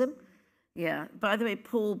truism? Yeah. By the way,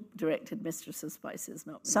 Paul directed Mistress of Spices,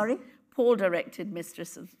 not me. Sorry? Paul directed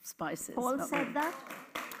Mistress of Spices. Paul not said me. that?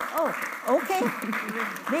 Oh, okay.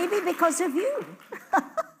 Maybe because of you.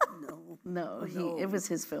 No, it was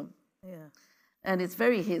his film. Yeah. And it's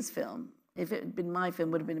very his film. If it had been my film,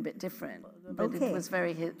 it would have been a bit different. But Okay. it was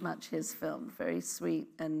very much his film, very sweet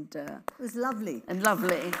and... it was lovely. And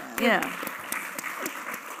lovely, yeah.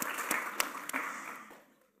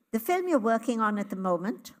 The film you're working on at the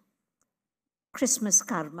moment, Christmas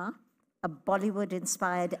Karma, a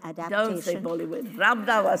Bollywood-inspired adaptation. Don't say Bollywood.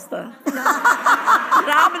 Rabda Vasta.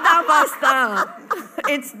 Rabda Vasta.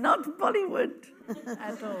 It's not Bollywood.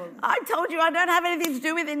 At all. I told you I don't have anything to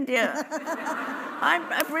do with India. I'm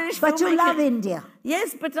a British filmmaker. But you love India.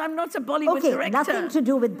 Yes, but I'm not a Bollywood director. Okay, nothing to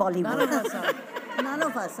do with Bollywood. None of us are. None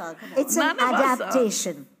of us are. Come on. It's an None of us are.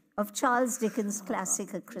 adaptation of Charles Dickens'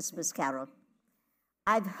 classic A Christmas Carol.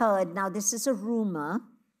 I've heard, now this is a rumor,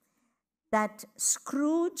 that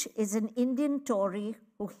Scrooge is an Indian Tory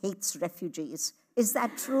who hates refugees. Is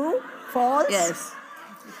that true? False? Yes.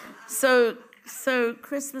 So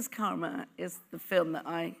Christmas Karma is the film that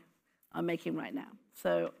I'm making right now.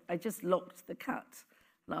 So I just locked the cut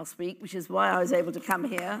last week, which is why I was able to come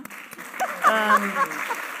here.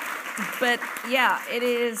 But yeah, it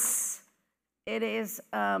is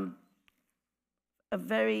a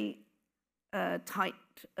very tight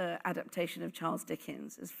adaptation of Charles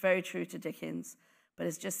Dickens. It's very true to Dickens, but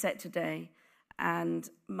it's just set today. And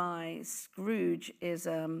my Scrooge is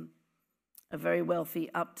a very wealthy,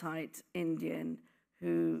 uptight Indian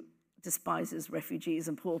who despises refugees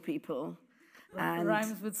and poor people. And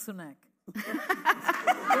rhymes with Sunak.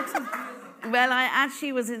 well, I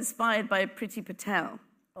actually was inspired by Priti Patel.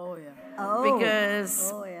 Oh, yeah. Oh.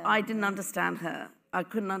 Because I didn't understand her. I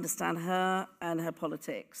couldn't understand her and her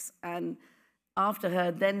politics. And after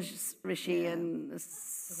her, then Rishi and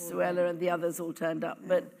Suella and the others all turned up.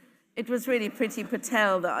 But it was really Priti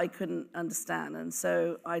Patel that I couldn't understand. And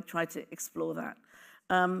so I tried to explore that.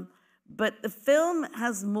 But the film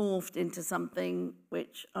has morphed into something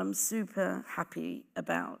which I'm super happy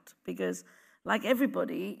about. Because like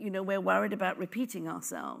everybody, you know, we're worried about repeating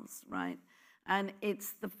ourselves, right? And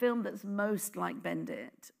it's the film that's most like Bend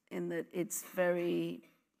It, in that it's very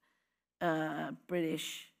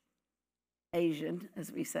British, Asian,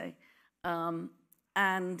 as we say. And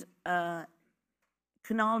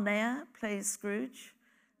Kunal Nair plays Scrooge,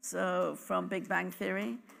 so from Big Bang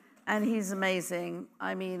Theory. And he's amazing.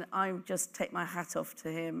 I mean, I just take my hat off to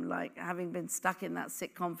him, like having been stuck in that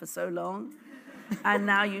sitcom for so long. And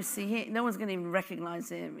now you see him, no one's going to even recognize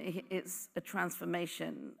him. It's a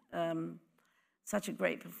transformation. Such a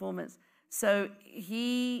great performance. So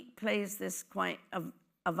he plays this quite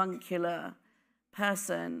avuncular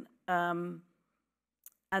person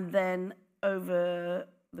And then over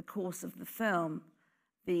the course of the film,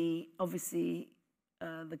 obviously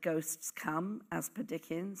the ghosts come, as per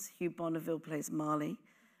Dickens. Hugh Bonneville plays Marley.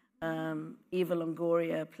 Eva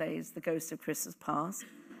Longoria plays the ghost of Christmas Past.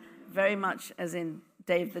 Very much as in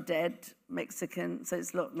Day of the Dead, Mexican, so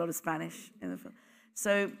it's a lot of Spanish in the film.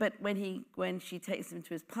 So, but when she takes him to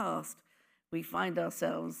his past, we find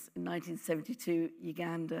ourselves in 1972,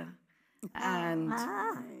 Uganda, and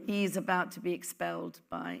he's about to be expelled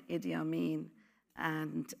by Idi Amin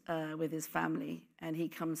and with his family, and he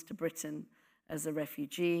comes to Britain as a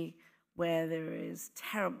refugee, where there is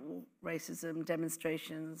terrible racism,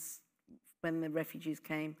 demonstrations when the refugees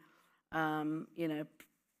came. You know,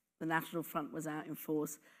 the National Front was out in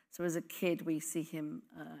force. So as a kid, we see him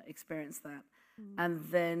experience that. And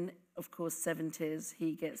then, of course, 70s,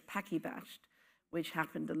 he gets Paki-bashed, which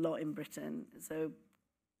happened a lot in Britain. So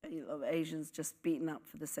a lot of Asians just beaten up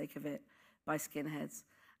for the sake of it by skinheads.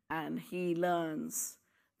 And he learns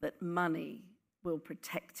that money will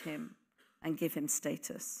protect him and give him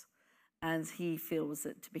status. And he feels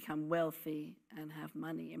that to become wealthy and have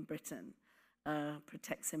money in Britain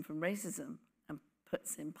protects him from racism and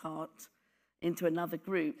puts him part into another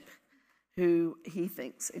group who he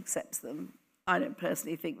thinks accepts them. I don't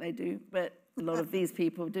personally think they do, but a lot of these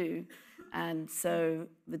people do. And so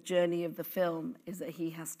the journey of the film is that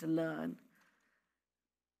he has to learn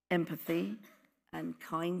empathy and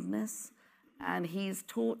kindness. And he's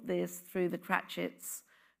taught this through the Cratchits,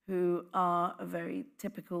 who are a very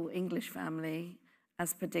typical English family,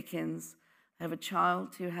 as per Dickens. They have a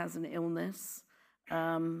child who has an illness.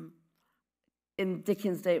 In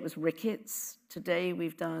Dickens' day, it was rickets. Today,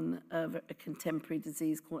 we've done a contemporary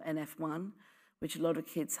disease called NF1, which a lot of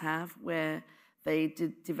kids have, where they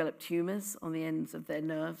develop tumors on the ends of their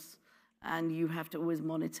nerves, and you have to always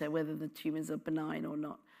monitor whether the tumors are benign or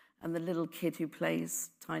not. And the little kid who plays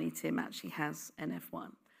Tiny Tim actually has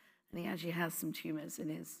NF1, and he actually has some tumors in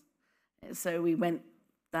his. So we went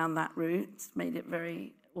down that route, made it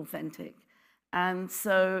very authentic. And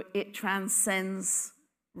so it transcends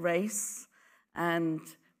race and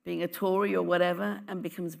being a Tory or whatever, and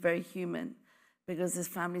becomes very human, because this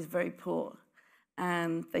family is very poor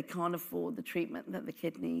and they can't afford the treatment that the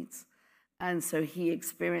kid needs. And so he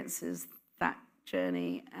experiences that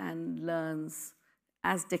journey and learns,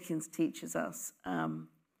 as Dickens teaches us,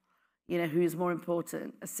 you know, who's more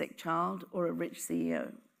important, a sick child or a rich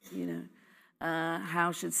CEO, you know?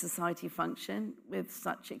 How should society function with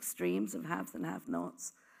such extremes of haves and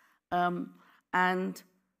have-nots? And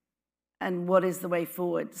what is the way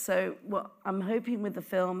forward? So what I'm hoping with the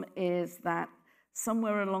film is that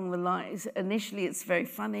somewhere along the lines, initially it's very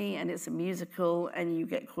funny and it's a musical and you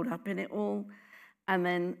get caught up in it all. And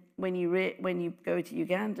then when you go to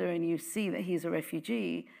Uganda and you see that he's a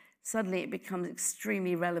refugee, suddenly it becomes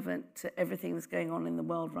extremely relevant to everything that's going on in the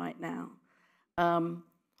world right now.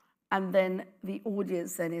 And then the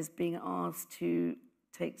audience then is being asked to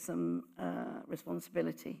take some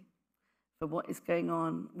responsibility for what is going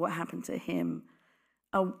on, what happened to him,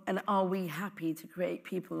 and are we happy to create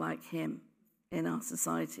people like him in our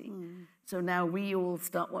society? So now we all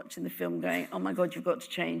start watching the film going, oh my God, you've got to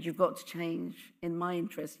change, you've got to change. In my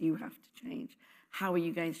interest, you have to change. How are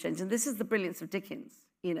you going to change? And this is the brilliance of Dickens,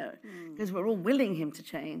 you know, because we're all willing him to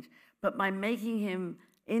change, but by making him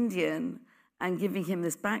Indian and giving him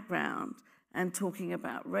this background and talking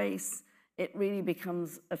about race, it really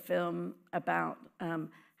becomes a film about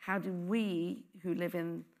how do we, who live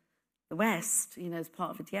in the West, you know, as part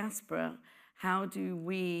of a diaspora, how do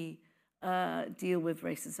we deal with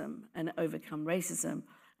racism and overcome racism,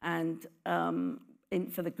 and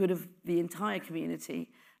for the good of the entire community.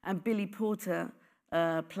 And Billy Porter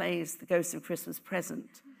plays the Ghost of Christmas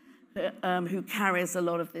Present, who carries a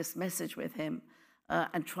lot of this message with him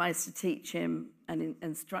and tries to teach him and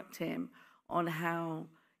instruct him on how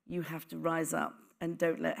you have to rise up and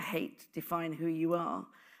don't let hate define who you are.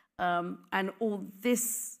 And all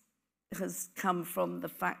this has come from the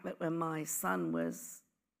fact that when my son was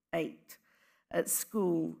 8 at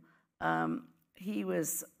school, he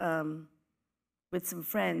was with some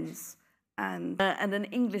friends, and an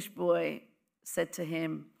English boy said to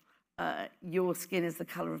him, your skin is the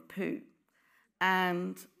color of poo.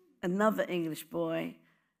 And another English boy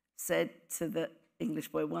said to the English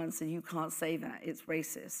boy once, and you can't say that, it's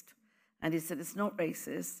racist. And he said, it's not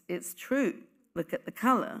racist, it's true. Look at the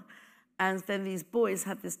color. And then these boys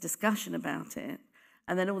had this discussion about it,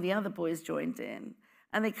 and then all the other boys joined in,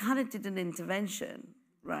 and they kind of did an intervention,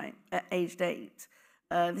 right, at aged 8.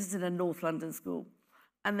 This is in a North London school.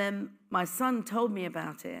 And then my son told me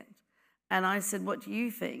about it, and I said, what do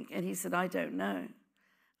you think? And he said, I don't know.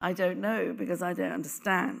 I don't know because I don't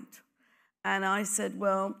understand. And I said,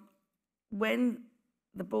 well, when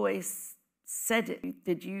the boy said it,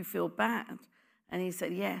 did you feel bad? And he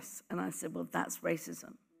said, yes. And I said, well, that's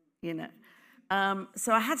racism, you know.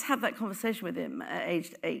 So I had to have that conversation with him at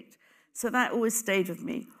age 8. So that always stayed with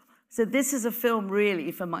me. So this is a film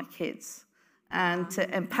really for my kids and to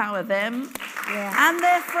empower them and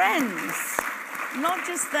their friends. Not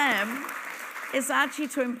just them, it's actually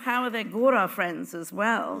to empower their Gora friends as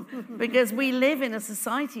well. Because we live in a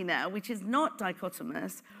society now which is not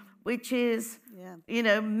dichotomous, which is, you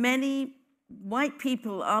know, many white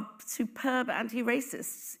people are superb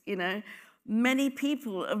anti-racists, you know. Many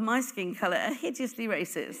people of my skin color are hideously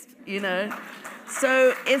racist, you know.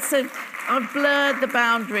 So I've blurred the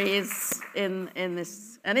boundaries in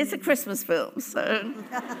this, and it's a Christmas film, so.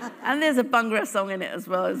 And there's a Bhangra song in it as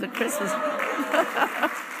well, it's a Christmas.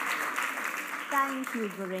 Thank you,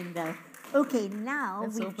 Gurinder. Okay, now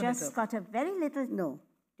we've just got a very little,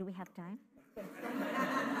 do we have time?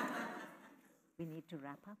 We need to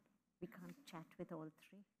wrap up. We can't chat with all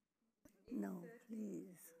three. No,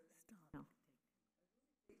 please. No.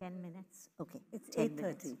 10 minutes? Okay. It's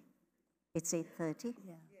 8:30. It's 8:30?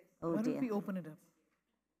 Yeah. Oh, Why dear. don't we open it up?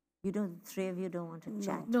 You don't, three of you don't want to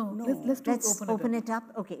chat? No. Let's open it up.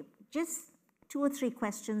 Okay, just 2 or 3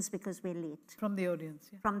 questions because we're late. From the audience,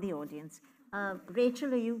 yeah. From the audience. Rachel,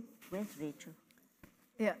 where's Rachel?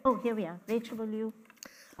 Yeah. Oh, here we are. Rachel, will you?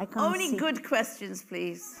 I can't Only see. good questions,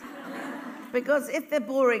 please. Because if they're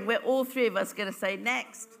boring, we're all 3 of us going to say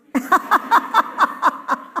next.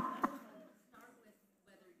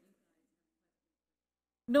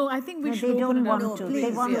 No, I think we should they open don't it up. want to.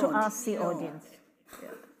 They want to ask the audience.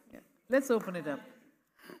 Yeah. Let's open it up.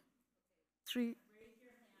 3.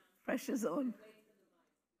 Pressure's on.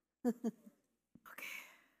 Okay.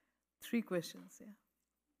 3 questions, yeah.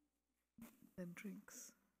 Then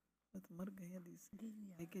drinks. I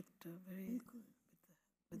get very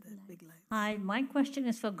with that big light. Hi, my question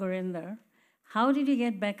is for Gurinder. How did you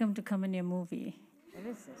get Beckham to come in your movie? What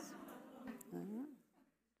is this?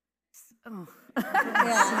 Oh.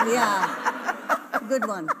 Yeah. Good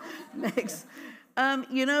one. Next.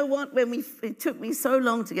 You know what? It took me so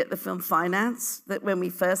long to get the film financed that when we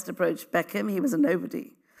first approached Beckham, he was a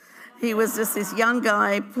nobody. He was just this young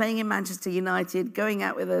guy playing in Manchester United, going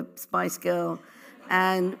out with a Spice Girl.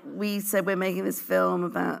 And we said, we're making this film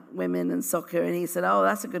about women and soccer. And he said, oh,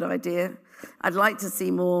 that's a good idea. I'd like to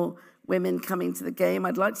see more women coming to the game.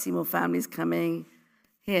 I'd like to see more families coming.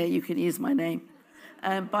 Here, you can use my name.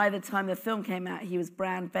 And by the time the film came out, he was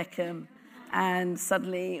brand Beckham. And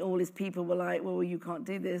suddenly all his people were like, well, you can't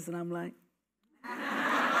do this. And I'm like...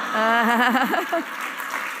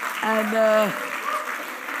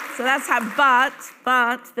 So that's how,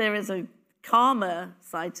 but there is a calmer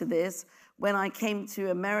side to this. When I came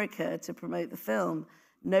to America to promote the film,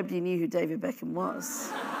 nobody knew who David Beckham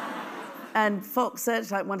was. And Fox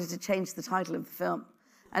Searchlight wanted to change the title of the film.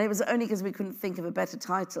 And it was only because we couldn't think of a better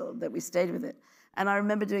title that we stayed with it. And I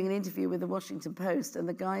remember doing an interview with the Washington Post, and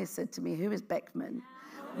the guy said to me, who is Beckman?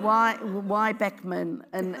 Why Beckman?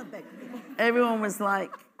 And everyone was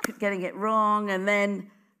like getting it wrong. And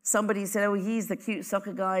then somebody said, oh, he's the cute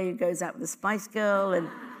soccer guy who goes out with the Spice Girl. And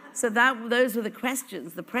so those were the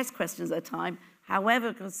questions, the press questions at the time.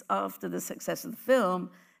 However, because after the success of the film,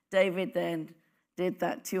 David then did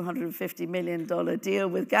that $250 million deal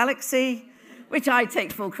with Galaxy, which I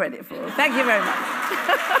take full credit for. Thank you very much.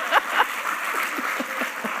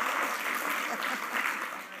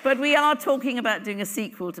 But we are talking about doing a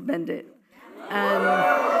sequel to Bend It.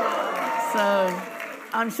 So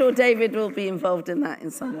I'm sure David will be involved in that in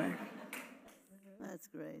some way. That's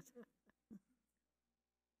great.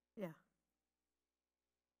 Yeah.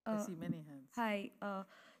 I see many hands. Hi.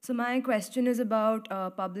 So my question is about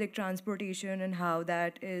public transportation and how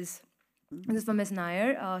that is. This is for Ms.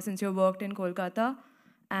 Nair, since you worked in Kolkata.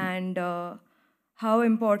 And how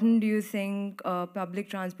important do you think public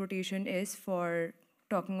transportation is for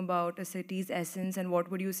talking about a city's essence, and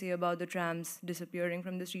what would you say about the trams disappearing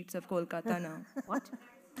from the streets of Kolkata now? What?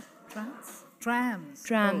 Trams? Trams.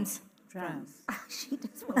 Trams. Oh, trams. She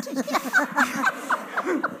does want to.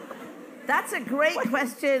 That's a great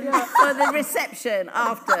question for the reception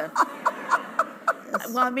after.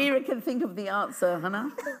 While Mira can think of the answer,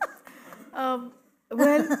 Hannah.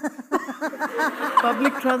 Well,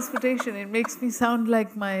 public transportation, it makes me sound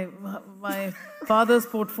like my father's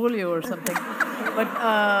portfolio or something.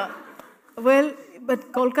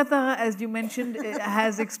 But Kolkata, as you mentioned,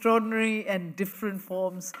 has extraordinary and different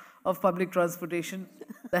forms of public transportation.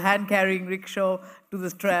 The hand-carrying rickshaw, to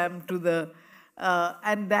the tram, to the...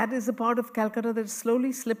 and that is a part of Calcutta that's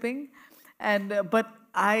slowly slipping. But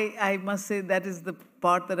I must say that is the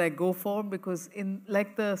part that I go for, because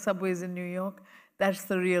like the subways in New York, that's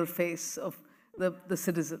the real face of the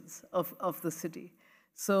citizens of the city.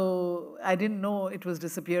 So I didn't know it was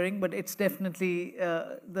disappearing, but it's definitely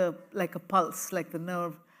like a pulse, like the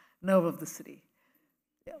nerve of the city.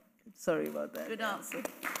 Yeah, sorry about that. Good answer.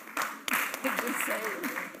 Good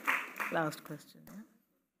save. Last question. Yeah?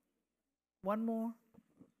 One more.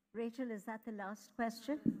 Rachel, is that the last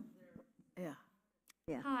question? Yeah.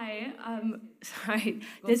 Yeah. Hi. Sorry.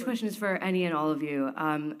 This question is for any and all of you.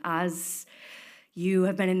 As you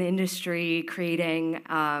have been in the industry creating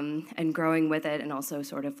and growing with it, and also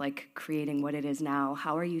sort of like creating what it is now,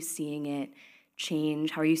 how are you seeing it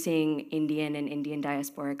change? How are you seeing Indian and Indian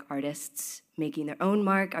diasporic artists making their own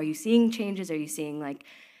mark? Are you seeing changes? Are you seeing like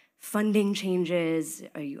funding changes?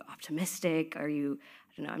 Are you optimistic? Are you,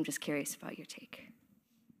 I don't know, I'm just curious about your take.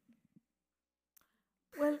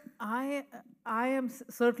 Well, I am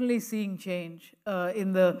certainly seeing change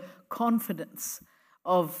in the confidence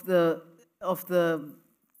of the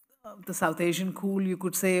South Asian cool, you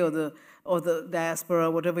could say, or the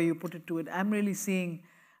diaspora, whatever you put it to it. I'm really seeing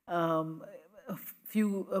a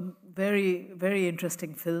few very, very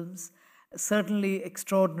interesting films, certainly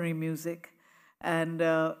extraordinary music, and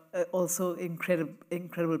also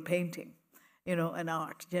incredible painting, you know, and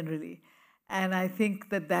art generally. And I think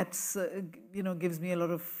that that's, you know, gives me a lot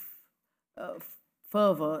of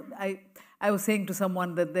fervor. I was saying to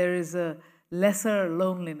someone that there is a lesser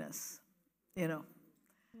loneliness, you know,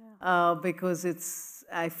 because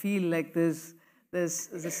I feel like there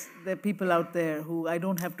are people out there who I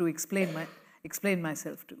don't have to explain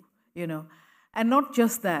myself to, you know. And not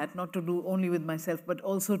just that, not to do only with myself, but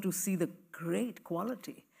also to see the great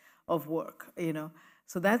quality of work, you know.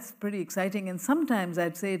 So that's pretty exciting, and sometimes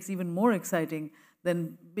I'd say it's even more exciting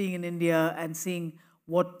than being in India and seeing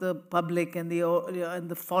what the public and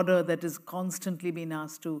the fodder that is constantly being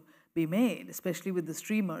asked to be made, especially with the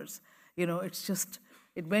streamers. You know, it's just,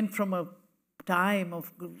 it went from a time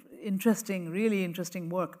of really interesting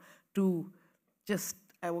work to just,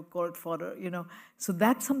 I would call it fodder, you know. So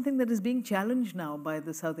that's something that is being challenged now by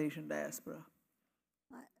the South Asian diaspora.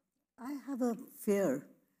 I have a fear,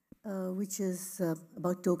 which is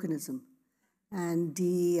about tokenism and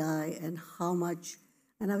DEI and how much,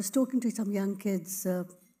 and I was talking to some young kids,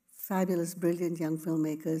 fabulous, brilliant young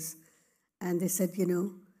filmmakers, and they said, you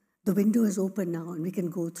know, the window is open now and we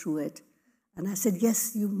can go through it. And I said,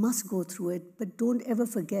 yes, you must go through it, but don't ever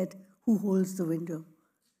forget who holds the window.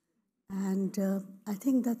 And I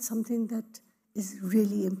think that's something that is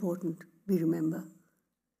really important we remember.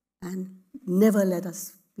 And never let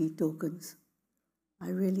us be tokens. I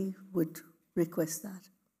really would request that.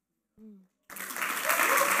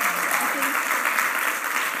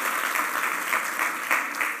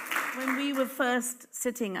 When we were first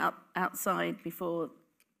sitting up outside before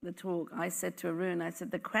the talk, I said to Aroon, I said,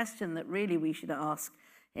 the question that really we should ask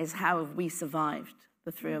is how have we survived,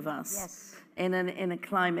 the three of us, yes, in a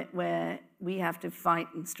climate where we have to fight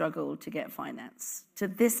and struggle to get finance. To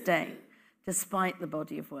this day, despite the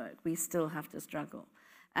body of work, we still have to struggle.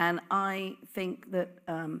 And I think that,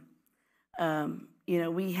 you know,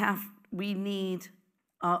 we need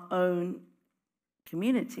our own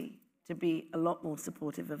community to be a lot more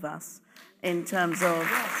supportive of us in terms of,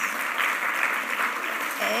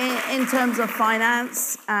 in terms of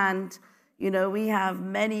finance. And, you know, we have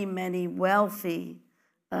many, many wealthy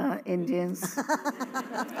Indians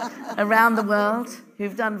around the world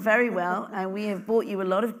who've done very well, and we have brought you a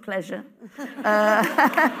lot of pleasure.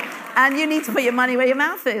 And you need to put your money where your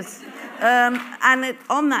mouth is.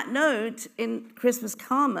 On that note, in Christmas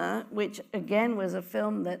Karma, which again was a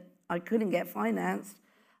film that I couldn't get financed,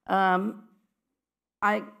 I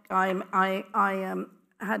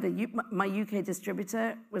had my UK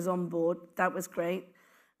distributor was on board. That was great.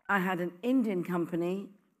 I had an Indian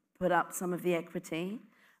company put up some of the equity,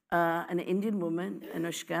 an Indian woman,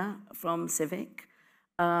 Anushka, from Civic.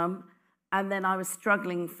 And then I was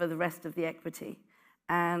struggling for the rest of the equity.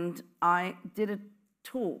 And I did a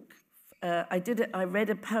talk. I read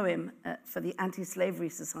a poem for the Anti-Slavery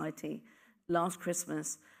Society last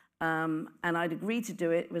Christmas. And I'd agreed to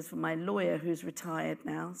do it. It was for my lawyer, who's retired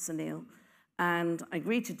now, Sunil. And I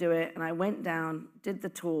agreed to do it. And I went down, did the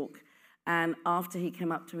talk. And after he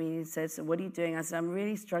came up to me and said, so what are you doing? I said, I'm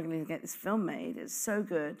really struggling to get this film made. It's so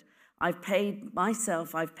good. I've paid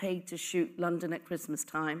to shoot London at Christmas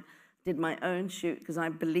time, did my own shoot because I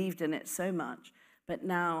believed in it so much. But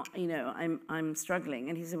now, you know, I'm struggling.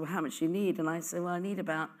 And he said, well, how much do you need? And I said, well, I need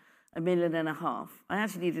about $1.5 million. I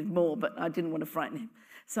actually needed more, but I didn't want to frighten him.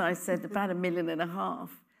 So I said, about $1.5 million.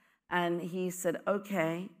 And he said,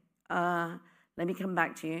 okay, let let me come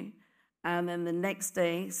back to you. And then the next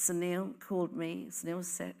day, Sunil called me. Sunil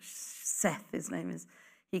Seth, his name is.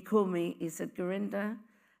 He called me. He said, Gurinder, a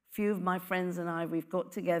few of my friends and I, we've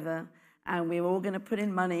got together, and we're all going to put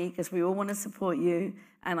in money because we all want to support you,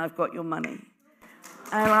 and I've got your money.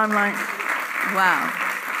 And I'm like, wow.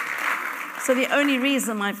 So the only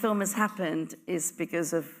reason my film has happened is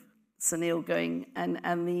because of Sunil going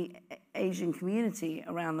and the Asian community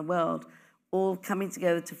around the world all coming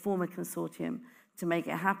together to form a consortium to make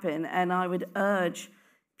it happen. And I would urge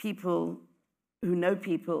people who know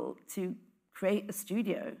people to create a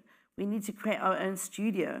studio. We need to create our own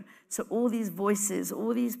studio. So all these voices,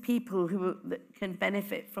 all these people that can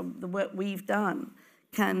benefit from the work we've done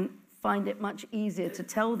can find it much easier to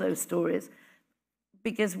tell those stories,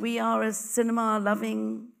 because we are a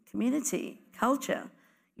cinema-loving community, culture,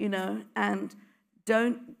 you know, and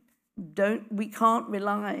we can't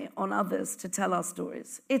rely on others to tell our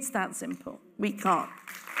stories. It's that simple. We can't.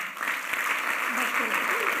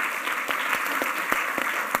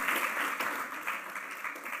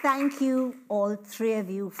 Thank you, all three of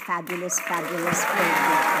you, fabulous, fabulous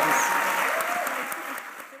filmmakers.